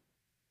 ministry.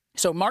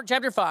 So Mark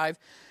chapter 5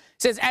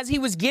 says, as he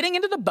was getting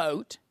into the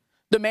boat,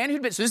 the man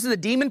who'd been, so this is the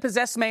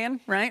demon-possessed man,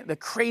 right? The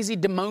crazy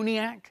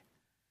demoniac,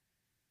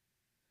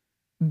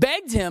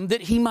 begged him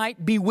that he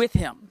might be with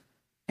him.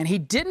 And he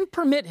didn't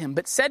permit him,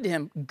 but said to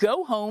him,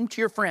 go home to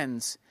your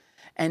friends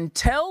and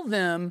tell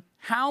them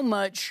how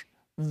much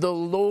the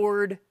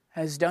Lord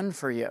has done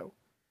for you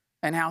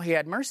and how he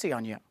had mercy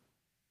on you.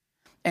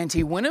 And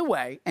he went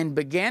away and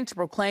began to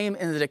proclaim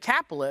in the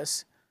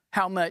Decapolis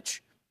how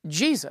much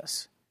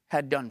Jesus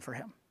had done for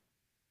him.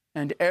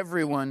 And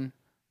everyone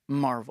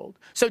marveled.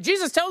 So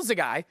Jesus tells the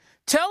guy,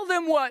 tell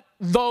them what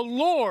the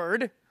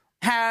Lord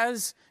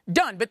has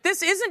done. But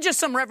this isn't just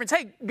some reference.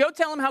 Hey, go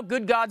tell them how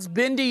good God's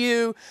been to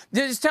you.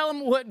 Just tell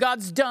them what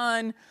God's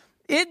done.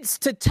 It's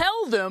to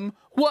tell them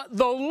what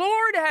the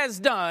Lord has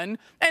done.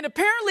 And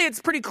apparently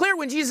it's pretty clear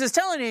when Jesus is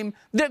telling him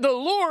that the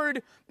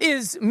Lord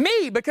is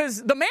me,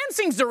 because the man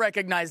seems to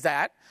recognize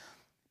that,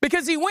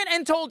 because he went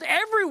and told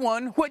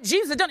everyone what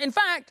Jesus had done. In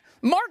fact,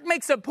 Mark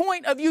makes a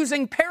point of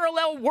using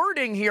parallel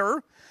wording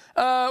here,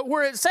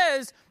 where it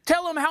says,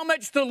 tell them how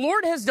much the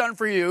Lord has done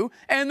for you.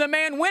 And the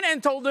man went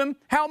and told them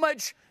how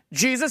much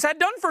Jesus had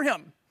done for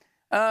him.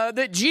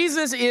 That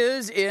Jesus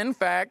is, in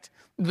fact,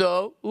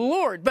 the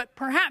Lord. But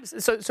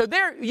perhaps, so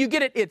there you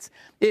get it,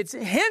 it's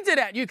hinted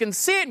at. You can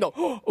see it and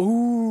go,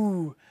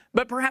 ooh.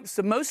 But perhaps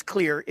the most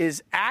clear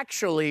is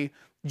actually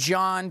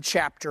John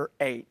chapter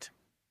 8.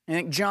 I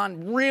think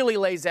John really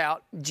lays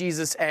out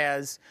Jesus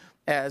as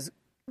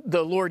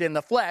the Lord in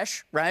the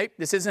flesh, right?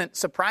 This isn't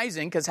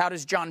surprising, because how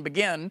does John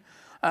begin?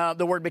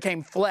 The Word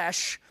became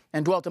flesh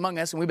and dwelt among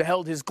us, and we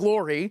beheld his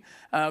glory.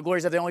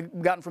 Glories of the only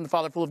begotten from the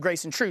Father, full of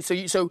grace and truth.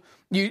 So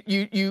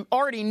you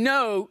already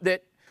know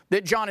that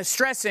John is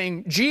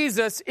stressing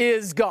Jesus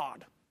is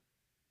God.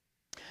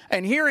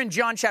 And here in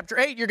John chapter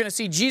 8, you're going to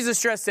see Jesus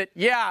stress that,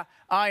 yeah,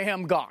 I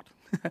am God.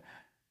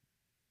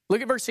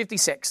 Look at verse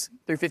 56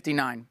 through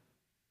 59.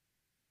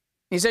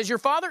 He says, your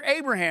father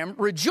Abraham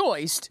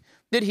rejoiced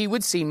that he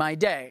would see my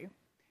day.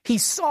 He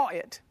saw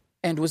it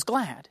and was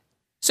glad.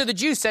 So the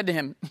Jews said to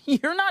him,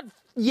 you're not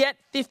yet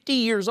 50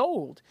 years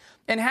old,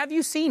 and have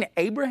you seen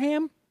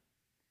Abraham?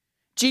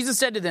 Jesus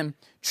said to them,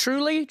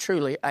 truly,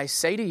 truly, I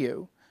say to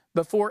you,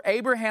 before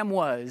Abraham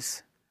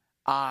was,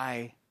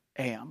 I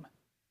am.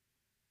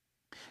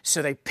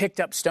 So they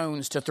picked up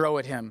stones to throw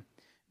at him,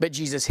 but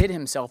Jesus hid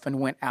himself and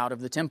went out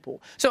of the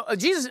temple. So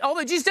Jesus,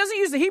 although Jesus doesn't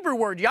use the Hebrew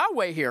word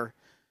Yahweh here,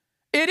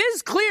 it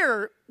is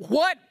clear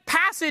what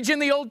passage in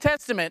the Old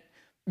Testament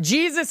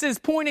Jesus is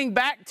pointing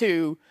back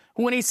to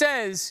when he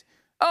says,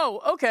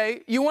 oh,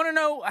 okay, you want to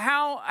know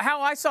how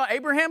I saw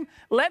Abraham?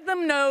 Let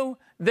them know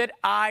that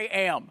I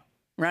am,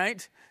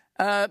 right?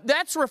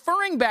 That's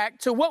referring back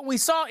to what we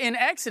saw in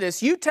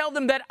Exodus. You tell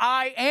them that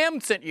I am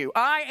sent you.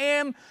 I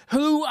am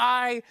who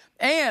I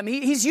am.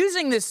 He's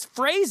using this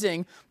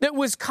phrasing that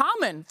was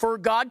common for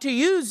God to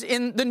use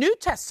in the New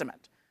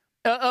Testament.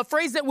 A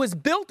phrase that was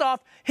built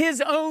off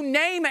his own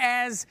name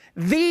as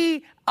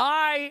the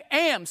I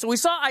am. So we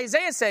saw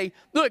Isaiah say,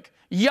 look,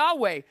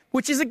 Yahweh,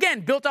 which is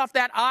again built off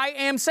that I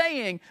am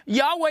saying.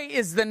 Yahweh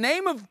is the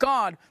name of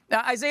God.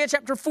 Isaiah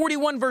chapter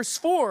 41 verse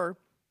 4.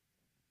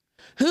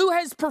 Who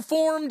has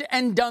performed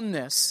and done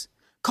this,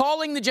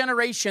 calling the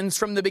generations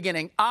from the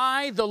beginning?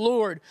 I, the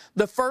Lord,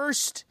 the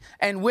first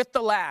and with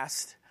the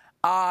last,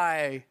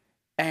 I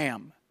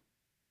am.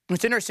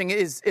 What's interesting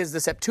is the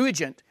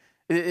Septuagint.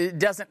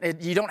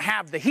 You don't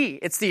have the he.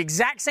 It's the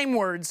exact same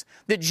words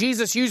that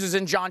Jesus uses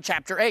in John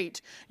chapter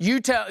 8.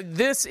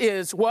 This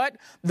is what?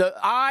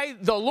 I,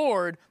 the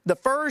Lord, the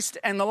first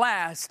and the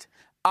last,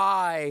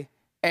 I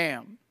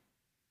am.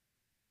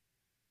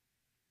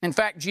 In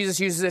fact, Jesus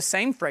uses this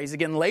same phrase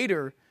again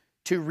later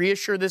to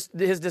reassure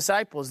his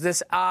disciples.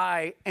 This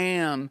I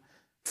am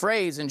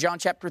phrase in John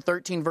chapter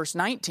 13, verse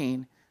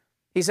 19.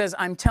 He says,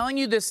 I'm telling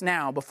you this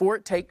now before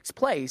it takes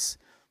place,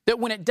 that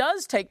when it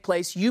does take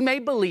place, you may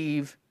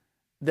believe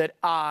that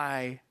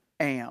I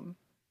am.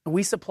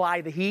 We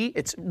supply the he.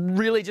 It's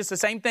really just the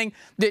same thing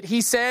that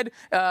he said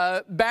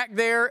back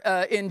there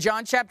in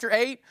John chapter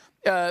 8.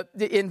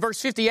 In verse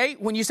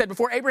 58, when you said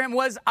before Abraham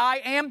was,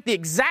 I am, the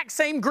exact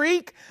same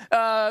Greek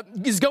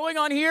is going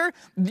on here.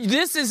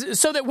 This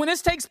is so that when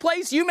this takes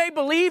place, you may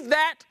believe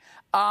that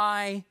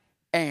I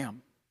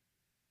am.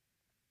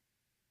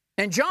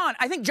 And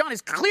I think John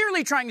is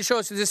clearly trying to show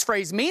us that this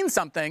phrase means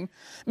something,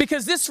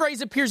 because this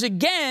phrase appears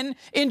again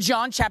in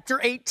John chapter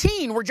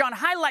 18, where John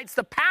highlights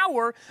the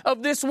power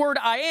of this word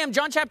I am.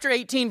 John chapter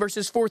 18,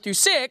 verses 4 through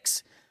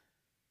 6.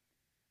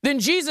 Then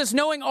Jesus,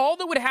 knowing all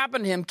that would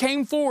happen to him,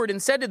 came forward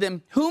and said to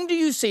them, whom do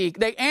you seek?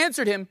 They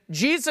answered him,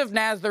 Jesus of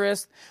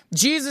Nazareth.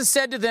 Jesus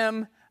said to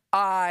them,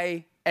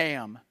 I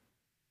am.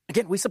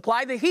 Again, we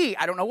supply the he.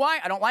 I don't know why.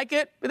 I don't like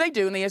it, but they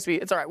do in the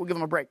ESV. It's all right. We'll give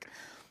them a break.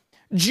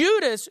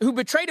 Judas, who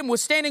betrayed him,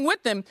 was standing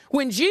with them.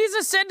 When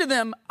Jesus said to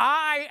them,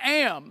 I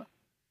am,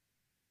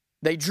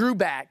 they drew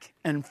back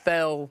and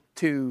fell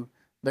to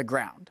the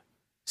ground.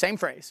 Same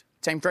phrase.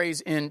 Same phrase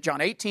in John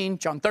 18,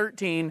 John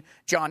 13,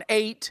 John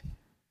 8.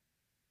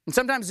 And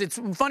sometimes it's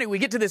funny, we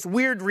get to this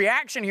weird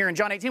reaction here in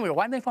John 18. We go,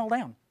 why did they fall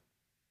down?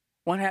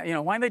 Why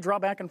did they draw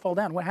back and fall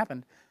down? What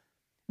happened?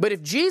 But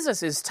if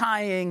Jesus is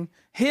tying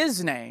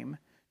his name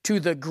to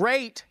the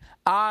great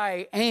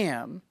I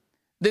am,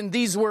 then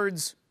these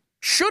words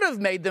should have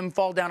made them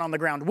fall down on the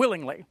ground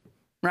willingly,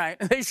 right?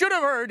 They should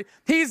have heard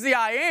he's the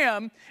I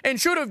am and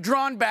should have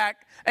drawn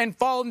back and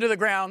fallen to the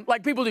ground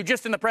like people do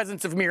just in the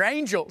presence of mere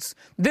angels.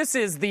 This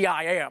is the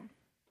I am.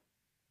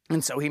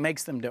 And so he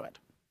makes them do it.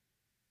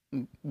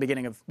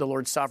 Beginning of the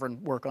Lord's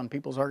sovereign work on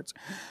people's hearts.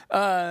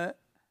 And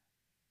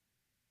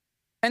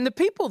the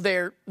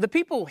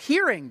people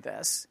hearing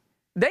this,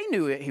 they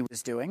knew what he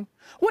was doing.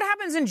 What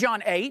happens in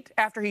John 8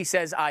 after he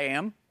says, I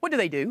am? What do?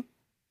 Do you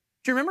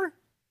remember?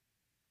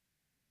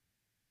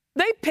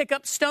 They pick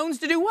up stones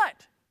to do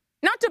what?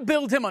 Not to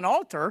build him an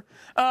altar.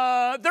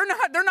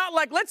 They're not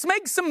like, let's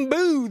make some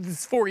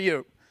booths for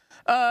you.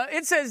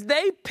 It says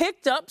they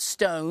picked up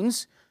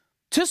stones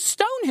to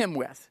stone him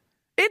with.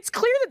 It's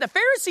clear that the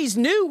Pharisees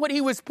knew what he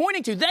was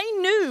pointing to. They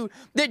knew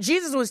that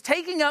Jesus was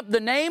taking up the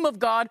name of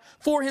God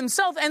for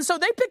himself. And so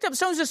they picked up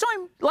stones to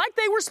stone him like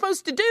they were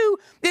supposed to do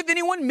if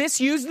anyone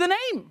misused the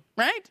name,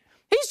 right?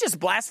 He's just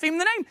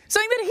blasphemed the name,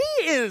 saying that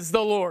he is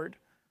the Lord.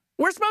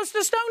 We're supposed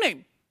to stone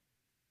him.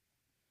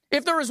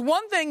 If there was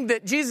one thing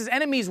that Jesus'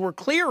 enemies were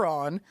clear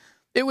on,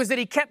 it was that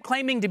he kept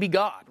claiming to be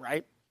God,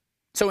 right?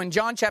 So in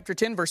John chapter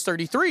 10, verse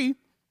 33,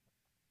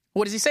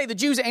 what does he say? The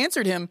Jews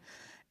answered him,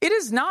 it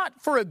is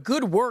not for a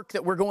good work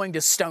that we're going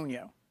to stone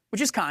you,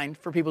 which is kind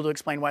for people to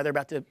explain why they're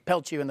about to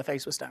pelt you in the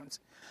face with stones.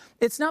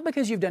 It's not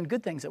because you've done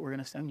good things that we're going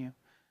to stone you.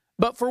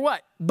 But for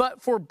what?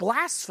 But for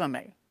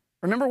blasphemy.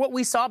 Remember what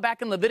we saw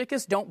back in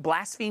Leviticus? Don't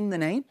blaspheme the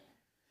name.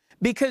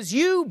 Because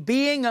you,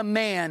 being a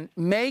man,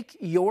 make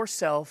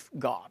yourself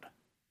God.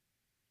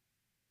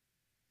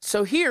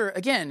 So here,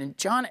 again, in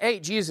John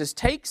 8, Jesus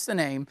takes the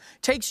name,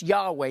 takes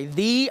Yahweh,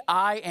 the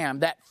I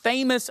am, that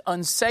famous,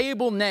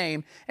 unsayable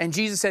name, and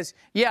Jesus says,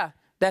 yeah,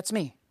 that's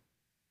me.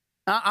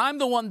 I'm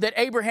the one that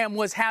Abraham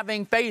was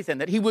having faith in,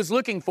 that he was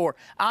looking for.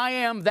 I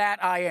am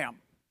that I am.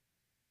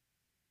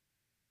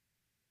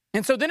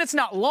 And so then it's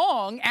not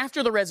long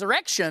after the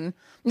resurrection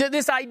that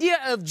this idea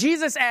of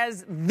Jesus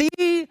as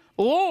the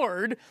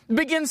Lord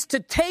begins to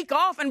take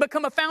off and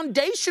become a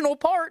foundational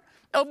part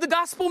of the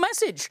gospel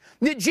message,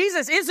 that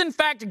Jesus is in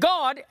fact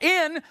God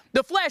in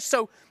the flesh.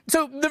 So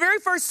the very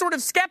first sort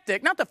of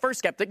skeptic, not the first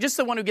skeptic, just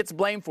the one who gets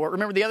blamed for it.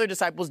 Remember, the other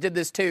disciples did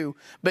this too,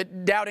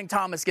 but doubting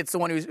Thomas gets the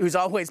one who's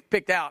always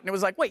picked out. And it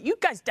was like, wait, you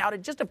guys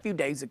doubted just a few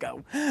days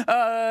ago.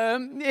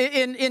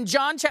 In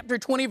John chapter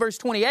 20, verse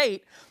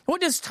 28, what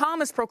does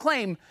Thomas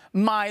proclaim?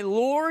 My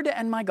Lord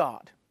and my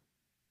God.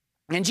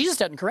 And Jesus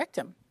doesn't correct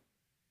him.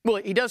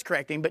 Well, he does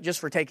correct him, but just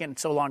for taking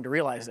so long to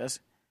realize this.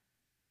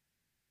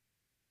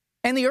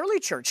 And the early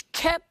church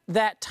kept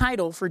that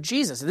title for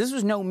Jesus. This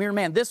was no mere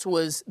man. This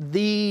was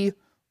the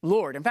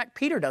Lord. In fact,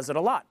 Peter does it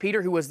a lot.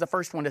 Peter, who was the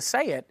first one to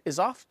say it, is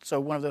also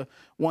one of the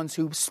ones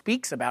who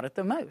speaks about it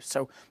the most.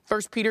 So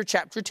 1 Peter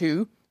chapter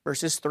 2,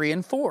 verses 3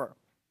 and 4.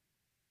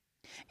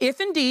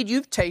 If indeed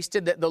you've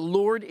tasted that the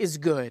Lord is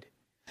good,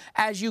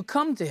 as you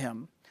come to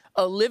him,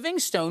 a living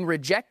stone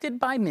rejected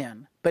by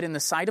men, but in the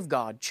sight of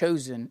God,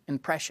 chosen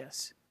and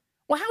precious.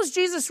 Well,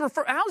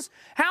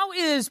 how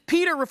is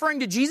Peter referring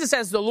to Jesus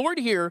as the Lord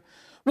here?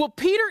 Well,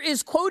 Peter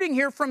is quoting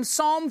here from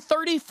Psalm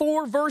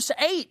 34, verse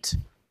 8,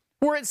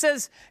 where it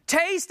says,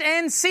 taste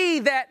and see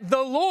that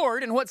the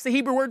Lord, and what's the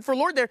Hebrew word for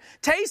Lord there?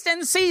 Taste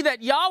and see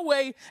that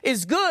Yahweh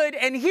is good.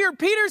 And here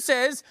Peter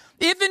says,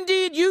 if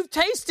indeed you've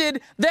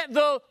tasted that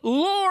the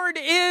Lord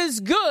is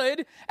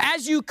good,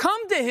 as you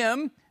come to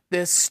him,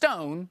 this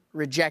stone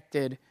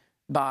rejected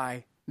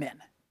by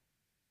men.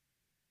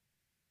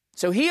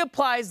 So he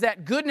applies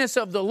that goodness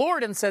of the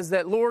Lord and says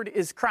that Lord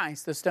is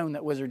Christ, the stone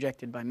that was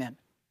rejected by men.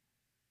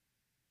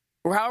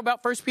 Or how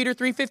about 1 Peter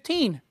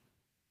 3:15?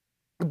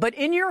 But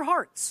in your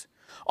hearts,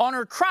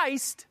 honor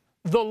Christ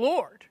the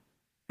Lord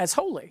as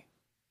holy.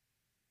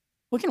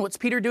 Look at what's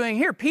Peter doing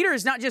here. Peter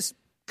is not just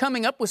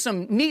coming up with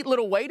some neat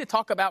little way to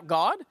talk about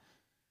God.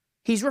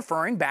 He's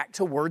referring back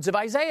to words of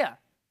Isaiah.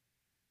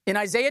 In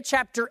Isaiah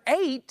chapter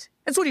 8,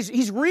 that's what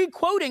he's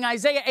re-quoting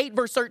Isaiah 8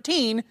 verse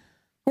 13,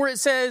 where it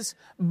says,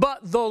 but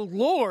the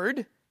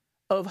Lord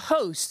of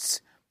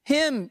hosts,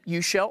 him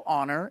you shall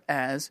honor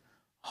as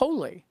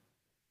holy.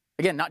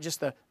 Again, not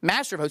just the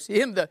master of hosts,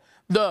 him,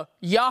 the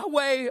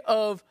Yahweh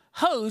of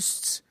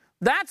hosts,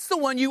 that's the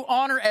one you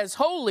honor as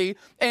holy.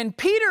 And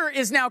Peter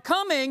is now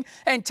coming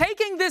and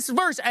taking this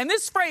verse and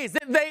this phrase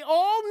that they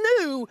all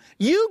knew,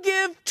 you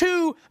give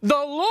to the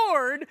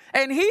Lord.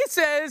 And he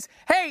says,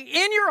 hey,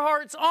 in your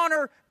hearts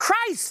honor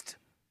Christ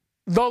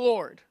the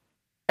Lord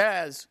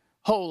as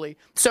holy.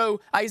 So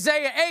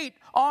Isaiah 8,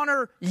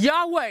 honor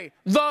Yahweh,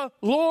 the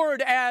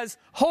Lord as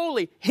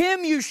holy.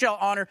 Him you shall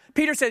honor.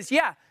 Peter says,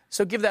 yeah,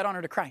 so give that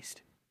honor to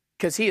Christ,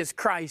 because he is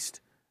Christ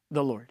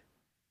the Lord.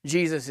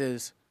 Jesus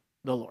is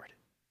the Lord.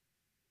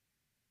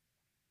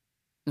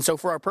 And so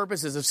for our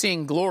purposes of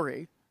seeing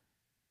glory,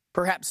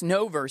 perhaps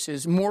no verse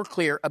is more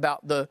clear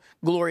about the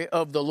glory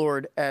of the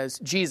Lord as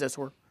Jesus,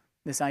 or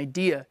this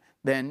idea,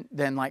 than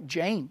like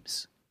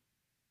James.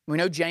 We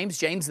know James,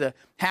 the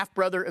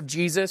half-brother of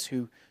Jesus,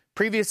 who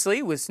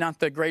previously was not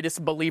the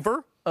greatest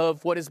believer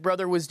of what his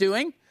brother was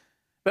doing.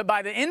 But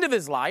by the end of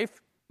his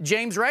life,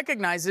 James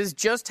recognizes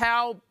just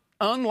how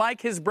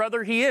unlike his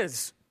brother he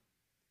is.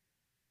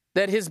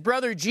 That his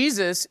brother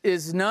Jesus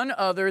is none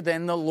other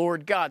than the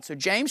Lord God. So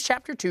James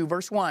chapter 2,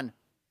 verse 1.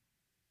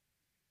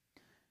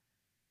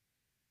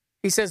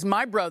 He says,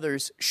 my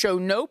brothers, show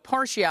no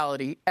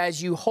partiality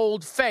as you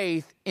hold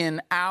faith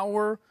in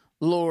our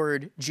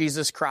Lord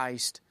Jesus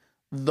Christ,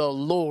 the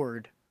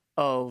Lord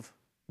of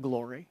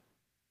glory.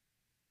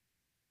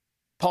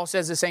 Paul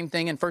says the same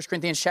thing in 1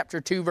 Corinthians chapter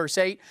 2, verse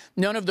 8.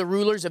 None of the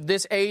rulers of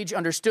this age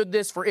understood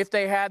this, for if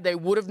they had, they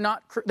would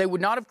not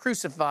have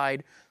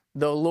crucified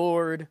the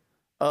Lord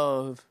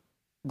of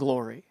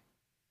glory.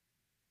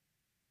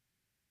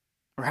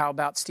 Or how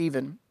about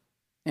Stephen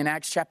in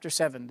Acts chapter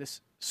 7,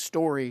 this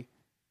story?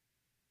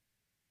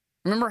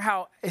 Remember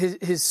how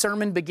his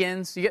sermon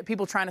begins? You get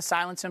people trying to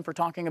silence him for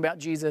talking about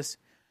Jesus.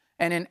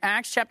 And in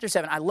Acts chapter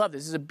 7, I love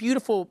this.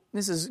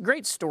 This is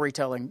great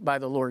storytelling by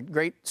the Lord,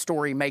 great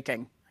story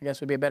making, I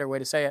guess would be a better way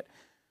to say it.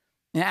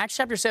 In Acts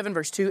chapter 7,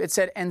 verse 2, it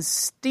said, and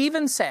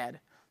Stephen said,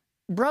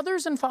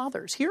 brothers and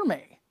fathers, hear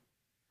me.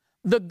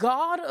 The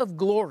God of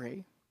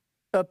glory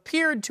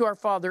appeared to our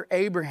father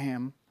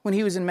Abraham when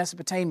he was in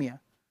Mesopotamia,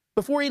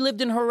 before he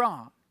lived in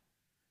Haran.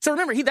 So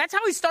remember, that's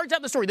how he starts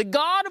out the story. The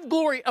God of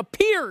glory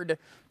appeared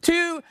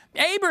to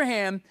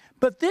Abraham,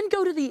 but then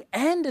go to the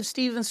end of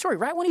Stephen's story,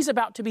 right when he's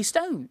about to be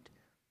stoned,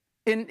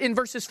 in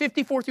verses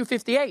 54 through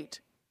 58.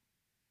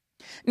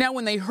 Now,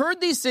 when they heard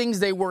these things,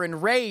 they were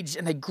enraged,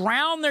 and they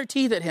ground their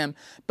teeth at him.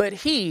 But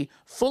he,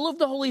 full of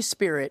the Holy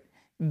Spirit,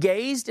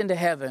 gazed into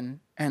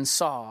heaven and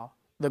saw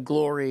the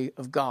glory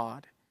of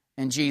God,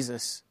 and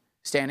Jesus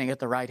standing at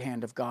the right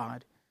hand of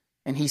God.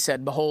 And he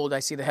said, behold, I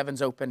see the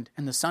heavens opened,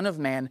 and the Son of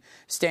Man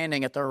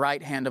standing at the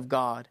right hand of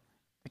God.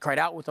 They cried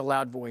out with a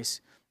loud voice,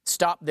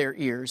 stopped their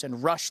ears,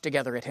 and rushed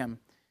together at him.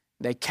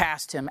 They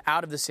cast him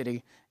out of the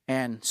city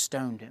and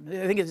stoned him.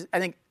 I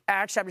think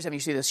Acts chapter 7, you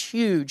see this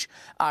huge,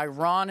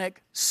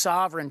 ironic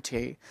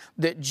sovereignty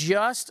that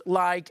just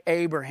like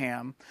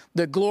Abraham,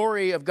 the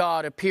glory of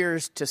God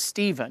appears to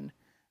Stephen.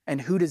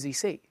 And who does he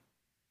see?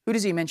 Who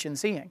does he mention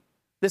seeing?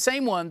 The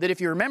same one that,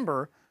 if you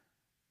remember,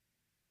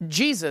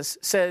 Jesus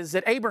says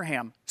that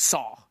Abraham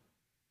saw.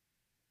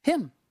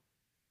 Him.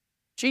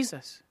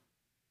 Jesus.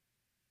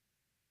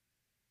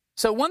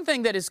 So one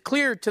thing that is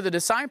clear to the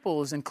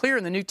disciples and clear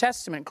in the New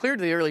Testament, clear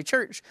to the early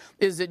church,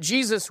 is that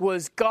Jesus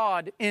was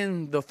God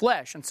in the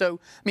flesh. And so,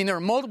 there are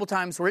multiple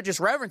times where it just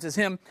references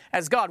him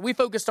as God. We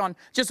focused on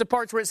just the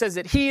parts where it says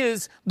that he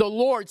is the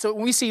Lord. So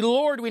when we see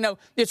Lord, we know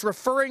it's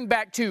referring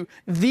back to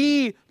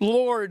the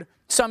Lord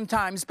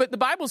sometimes. But the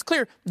Bible's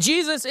clear.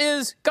 Jesus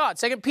is God.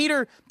 2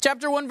 Peter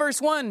chapter 1,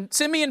 verse 1,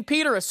 Simeon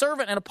Peter, a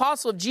servant and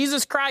apostle of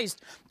Jesus Christ,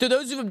 to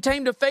those who've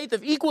obtained a faith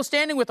of equal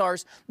standing with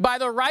ours by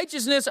the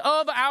righteousness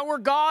of our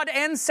God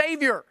and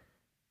Savior,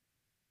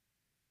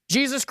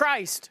 Jesus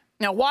Christ.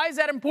 Now, why is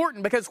that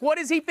important? Because what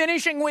is he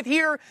finishing with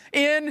here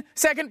in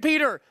 2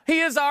 Peter? He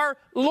is our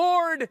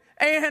Lord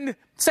and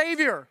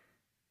Savior.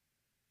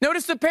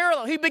 Notice the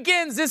parallel. He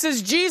begins, this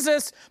is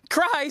Jesus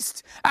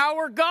Christ,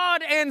 our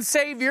God and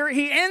Savior.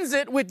 He ends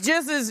it with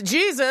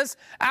Jesus,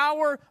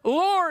 our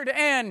Lord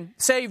and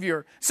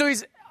Savior. So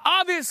he's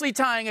obviously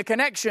tying a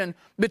connection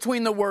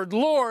between the word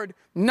Lord,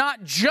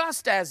 not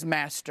just as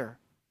master,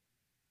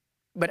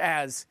 but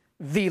as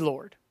the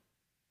Lord.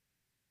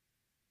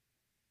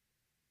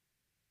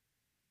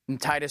 In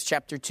Titus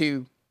chapter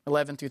 2,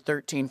 11 through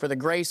 13, for the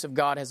grace of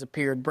God has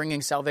appeared,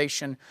 bringing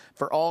salvation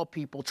for all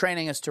people,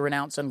 training us to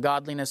renounce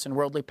ungodliness and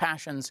worldly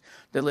passions,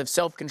 that live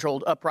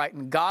self-controlled, upright,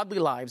 and godly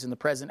lives in the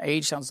present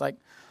age. Sounds like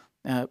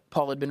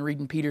Paul had been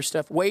reading Peter's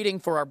stuff. Waiting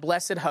for our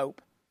blessed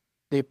hope,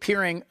 the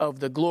appearing of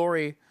the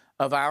glory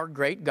of our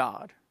great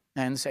God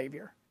and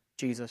Savior,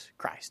 Jesus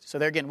Christ. So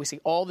there again, we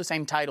see all the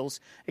same titles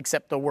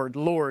except the word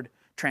Lord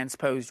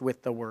transposed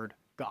with the word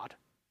God.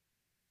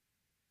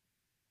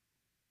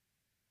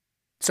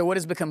 So what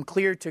has become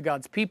clear to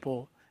God's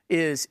people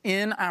is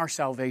in our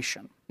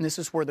salvation, and this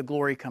is where the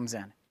glory comes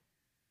in.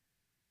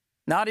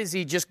 Not is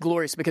he just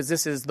glorious because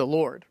this is the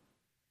Lord.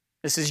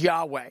 This is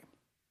Yahweh,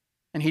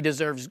 and he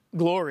deserves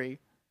glory.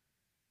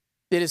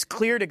 It is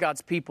clear to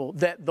God's people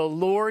that the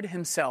Lord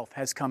himself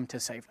has come to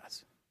save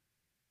us.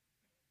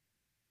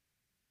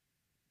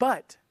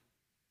 But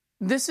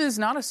this is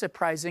not a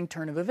surprising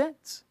turn of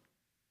events.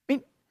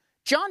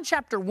 John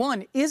chapter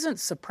 1 isn't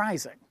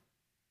surprising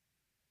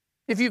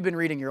if you've been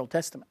reading your Old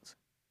Testaments,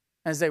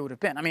 as they would have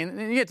been.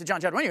 You get to John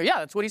chapter 1, you go, yeah,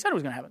 that's what he said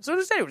was going to happen. So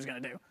he said he was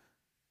going to do.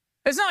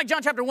 It's not like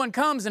John chapter 1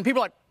 comes and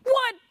people are like,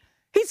 what?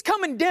 He's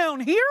coming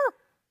down here?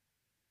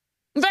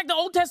 In fact, the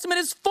Old Testament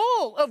is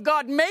full of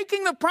God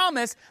making the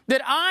promise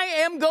that I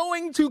am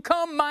going to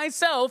come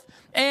myself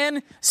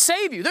and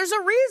save you. There's a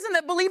reason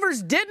that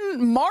believers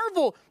didn't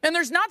marvel, and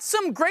there's not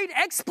some great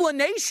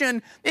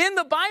explanation in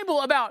the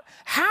Bible about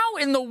how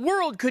in the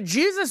world could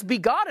Jesus be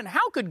God and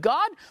how could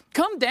God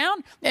come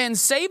down and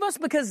save us,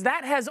 because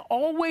that has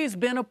always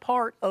been a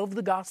part of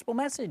the gospel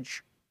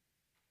message.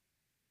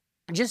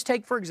 Just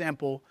take, for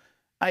example,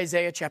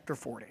 Isaiah chapter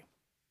 40.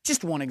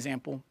 Just one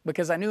example,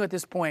 because I knew at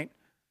this point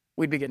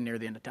we'd be getting near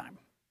the end of time,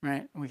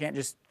 right? We can't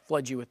just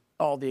flood you with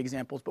all the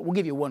examples, but we'll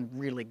give you one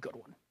really good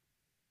one.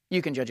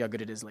 You can judge how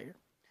good it is later.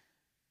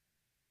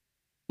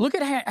 Look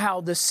at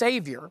how the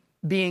Savior,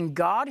 being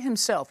God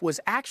himself, was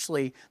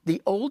actually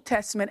the Old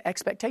Testament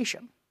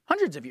expectation.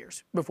 Hundreds of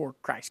years before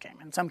Christ came.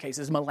 In some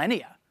cases,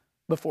 millennia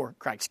before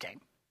Christ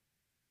came.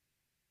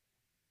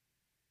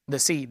 The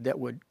seed that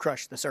would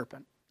crush the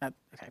serpent. Not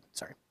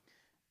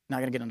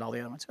going to get into all the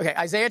other ones. Okay,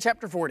 Isaiah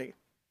chapter 40.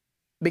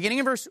 Beginning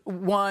in verse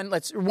 1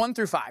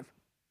 through 5.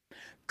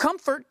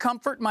 Comfort,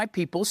 comfort my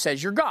people,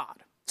 says your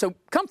God. So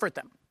comfort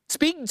them.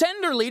 Speak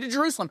tenderly to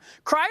Jerusalem.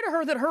 Cry to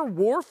her that her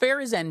warfare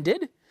is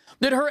ended,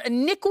 that her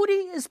iniquity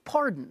is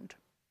pardoned,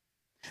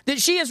 that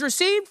she has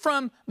received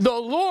from the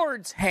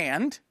Lord's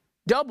hand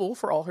double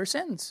for all her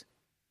sins.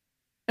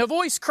 A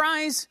voice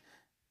cries,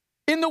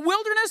 in the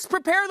wilderness,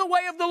 prepare the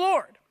way of the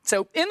Lord.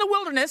 So in the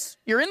wilderness,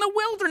 you're in the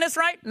wilderness,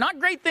 right? Not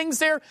great things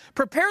there.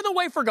 Prepare the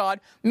way for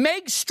God.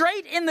 Make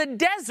straight in the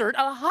desert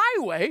a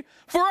highway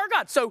for our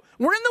God. So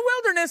we're in the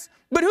wilderness,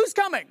 but who's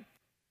coming?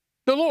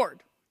 The Lord.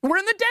 We're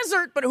in the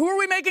desert, but who are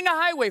we making a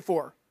highway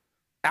for?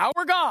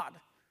 Our God.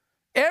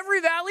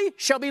 Every valley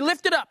shall be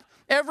lifted up.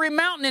 Every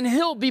mountain and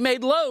hill be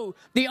made low.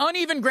 The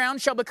uneven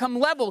ground shall become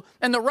level,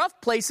 and the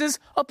rough places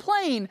a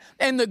plain.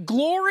 And the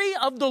glory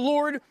of the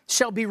Lord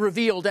shall be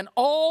revealed, and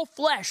all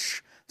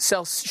flesh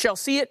shall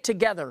see it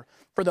together,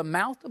 for the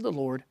mouth of the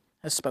Lord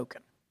has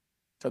spoken.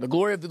 So the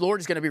glory of the Lord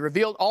is going to be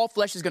revealed. All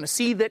flesh is going to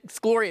see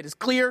that glory. It is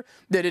clear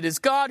that it is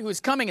God who is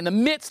coming in the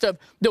midst of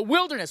the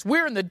wilderness.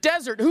 We're in the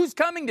desert. Who's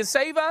coming to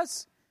save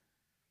us?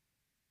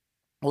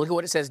 Well, look at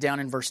what it says down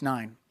in verse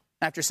 9.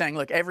 After saying,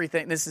 look,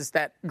 everything, this is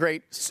that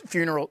great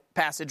funeral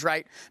passage,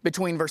 right?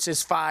 Between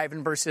verses 5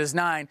 and verses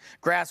 9.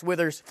 Grass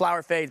withers,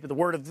 flower fades, but the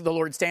word of the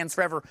Lord stands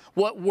forever.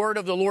 What word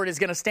of the Lord is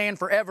going to stand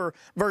forever?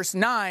 Verse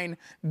 9,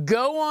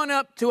 go on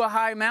up to a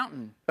high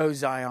mountain, O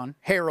Zion,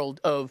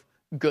 herald of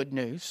good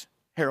news,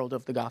 herald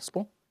of the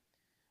gospel.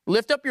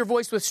 Lift up your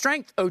voice with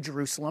strength, O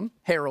Jerusalem,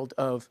 herald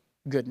of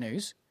good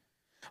news.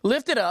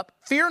 Lift it up,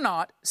 fear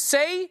not,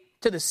 say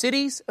to the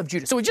cities of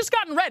Judah. So we've just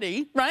gotten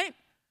ready, right?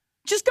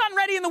 Just gotten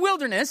ready in the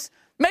wilderness.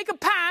 Make a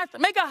path,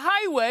 make a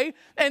highway,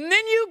 and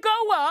then you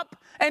go up,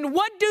 and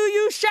what do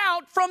you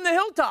shout from the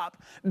hilltop?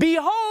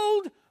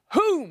 Behold,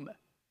 whom?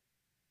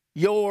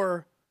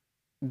 Your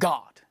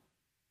God.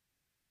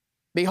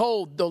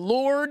 Behold, the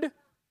Lord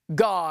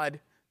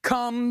God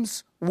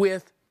comes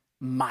with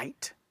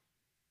might,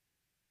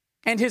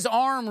 and his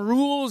arm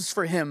rules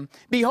for him.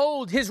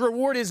 Behold, his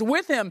reward is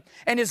with him,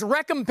 and his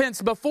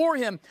recompense before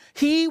him.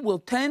 He will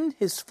tend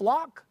his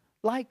flock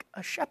like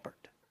a shepherd.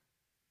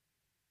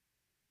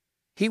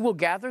 He will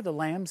gather the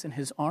lambs in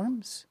his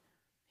arms.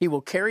 He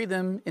will carry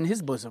them in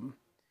his bosom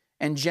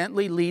and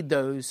gently lead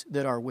those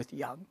that are with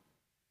young.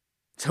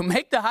 So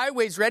make the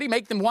highways ready.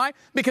 Make them. Why?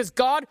 Because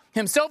God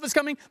himself is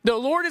coming. The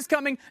Lord is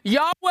coming.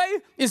 Yahweh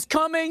is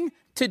coming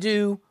to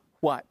do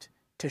what?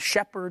 To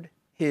shepherd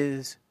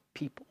his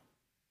people.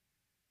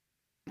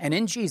 And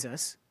in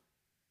Jesus,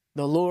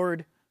 the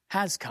Lord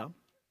has come.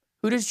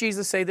 Who does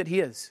Jesus say that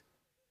he is?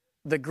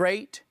 The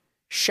great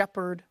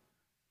shepherd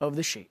of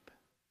the sheep.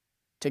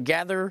 To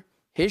gather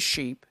his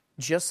sheep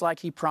just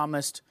like he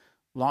promised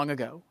long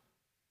ago.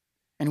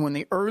 And when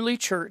the early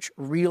church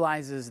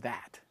realizes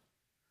that,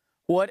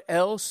 what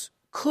else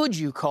could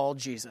you call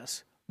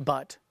Jesus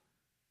but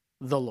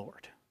the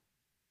Lord?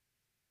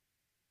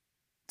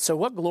 So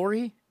what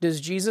glory does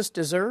Jesus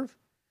deserve?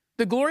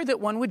 The glory that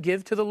one would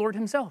give to the Lord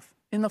himself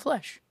in the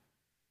flesh.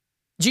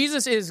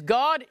 Jesus is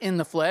God in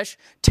the flesh,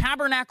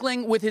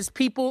 tabernacling with his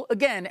people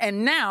again.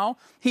 And now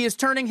he is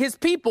turning his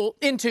people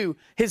into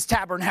his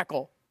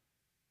tabernacle.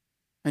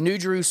 A new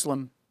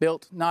Jerusalem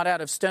built not out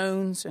of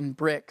stones and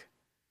brick,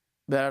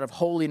 but out of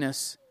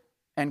holiness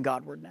and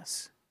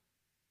godwardness.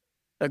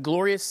 A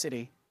glorious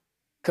city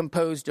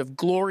composed of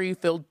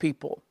glory-filled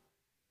people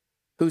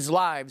whose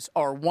lives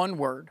are one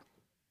word: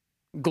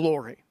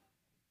 glory.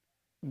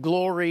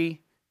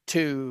 Glory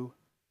to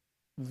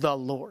the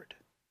Lord.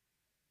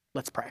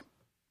 Let's pray.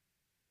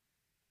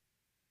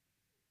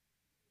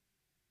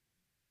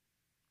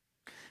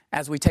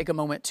 As we take a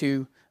moment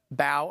to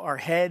bow our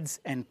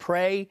heads and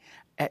pray,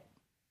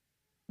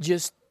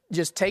 just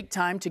take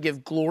time to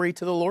give glory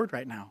to the Lord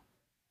right now.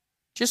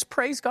 Just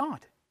praise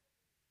God.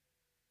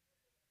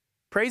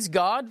 Praise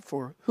God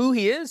for who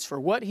he is, for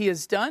what he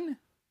has done,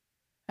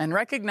 and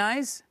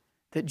recognize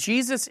that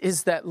Jesus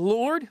is that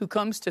Lord who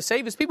comes to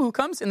save his people, who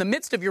comes in the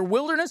midst of your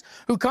wilderness,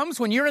 who comes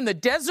when you're in the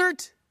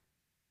desert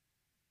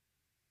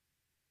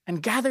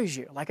and gathers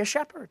you like a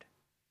shepherd,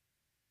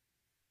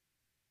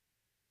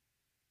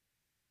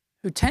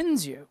 who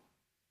tends you,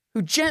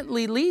 who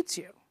gently leads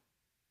you.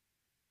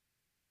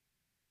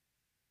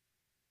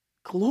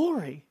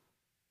 Glory,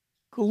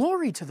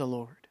 glory to the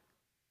Lord.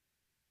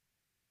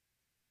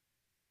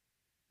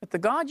 That the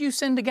God you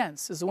sinned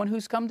against is the one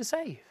who's come to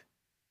save.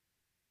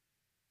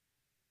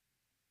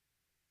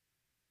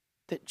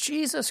 That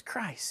Jesus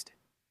Christ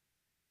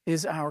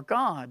is our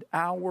God,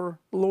 our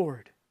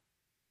Lord.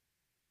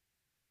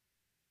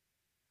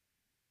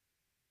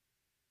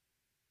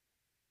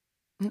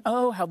 And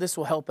oh, how this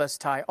will help us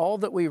tie all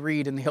that we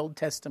read in the Old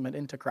Testament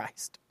into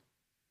Christ.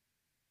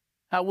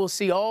 How we'll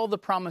see all the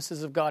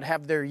promises of God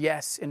have their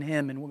yes in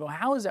him. And we'll go,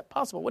 how is that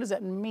possible? What does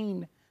that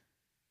mean?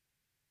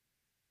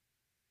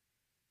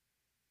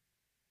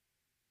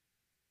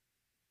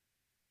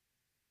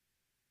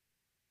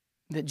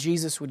 That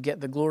Jesus would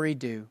get the glory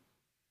due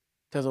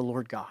to the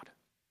Lord God,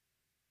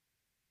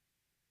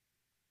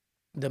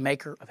 the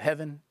maker of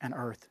heaven and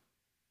earth,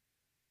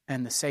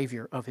 and the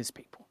Savior of his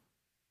people.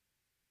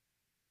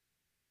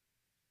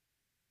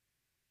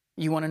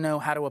 You want to know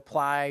how to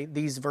apply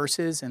these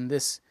verses and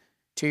this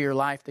to your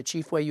life? The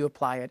chief way you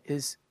apply it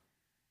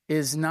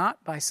is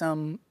not by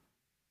some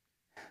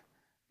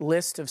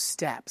list of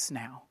steps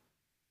now,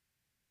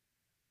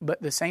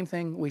 but the same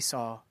thing we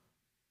saw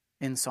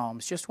in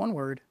Psalms. Just one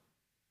word: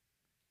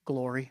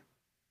 glory.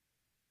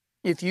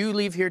 If you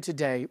leave here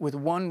today with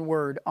one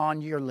word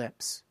on your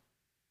lips,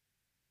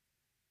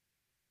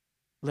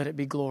 let it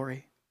be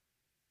glory.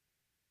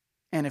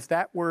 And if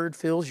that word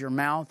fills your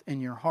mouth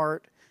and your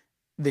heart,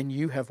 then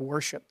you have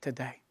worshiped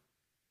today.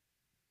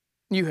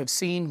 You have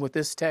seen what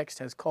this text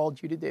has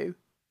called you to do.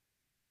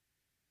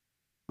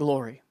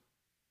 Glory.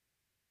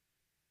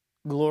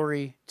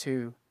 Glory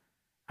to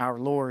our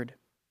Lord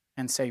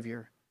and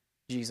Savior,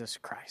 Jesus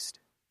Christ.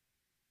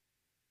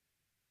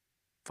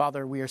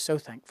 Father, we are so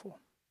thankful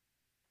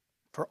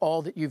for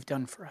all that you've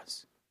done for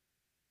us.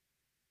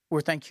 We're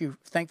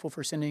thankful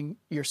for sending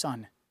your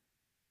Son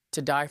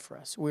to die for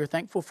us. We're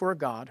thankful for a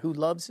God who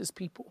loves his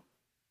people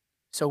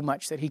so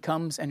much that he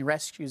comes and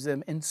rescues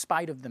them in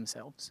spite of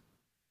themselves.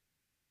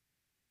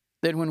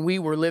 That when we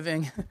were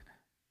living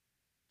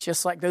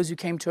just like those who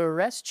came to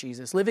arrest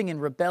Jesus, living in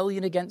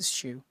rebellion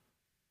against you,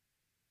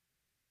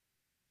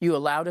 you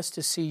allowed us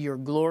to see your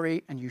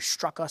glory and you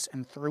struck us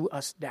and threw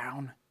us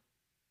down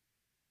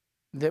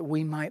that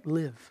we might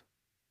live.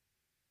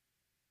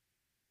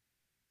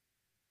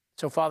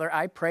 So, Father,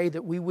 I pray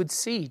that we would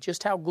see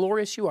just how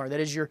glorious you are. That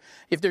is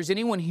if there's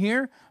anyone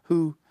here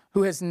who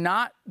who has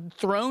not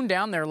thrown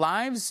down their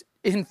lives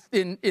in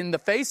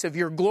the face of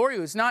your glory,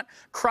 who has not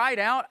cried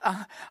out,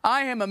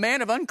 I am a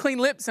man of unclean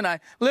lips and I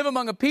live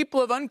among a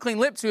people of unclean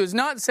lips, who has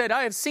not said,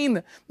 I have seen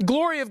the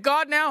glory of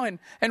God now,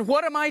 and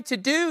what am I to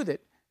do?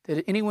 That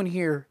anyone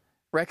here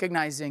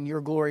recognizing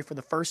your glory for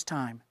the first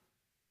time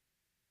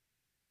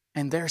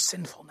and their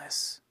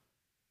sinfulness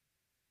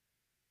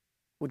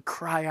would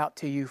cry out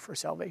to you for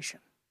salvation,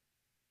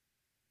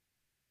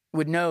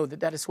 would know that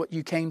that is what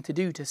you came to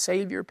do, to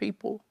save your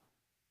people,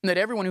 and that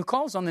everyone who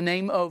calls on the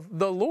name of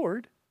the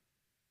Lord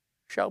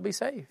shall be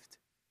saved.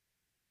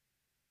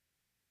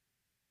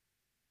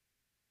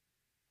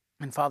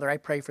 And Father, I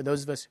pray for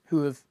those of us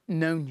who have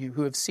known you,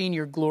 who have seen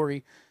your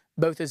glory,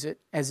 both as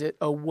it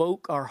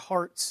awoke our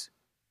hearts,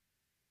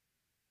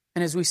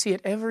 and as we see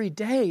it every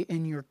day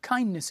in your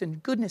kindness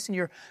and goodness and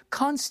your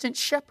constant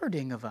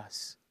shepherding of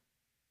us.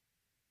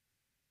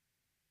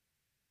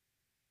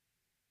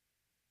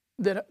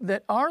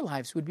 That our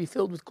lives would be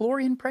filled with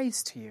glory and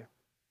praise to you,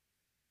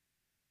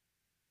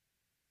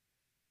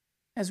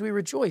 as we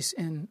rejoice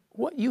in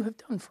what you have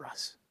done for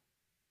us,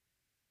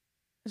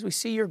 as we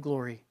see your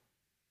glory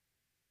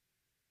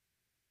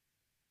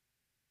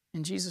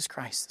in Jesus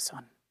Christ, the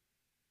Son,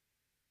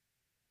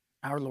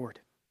 our Lord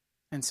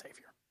and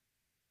Savior.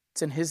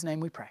 It's in his name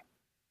we pray.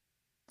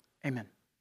 Amen.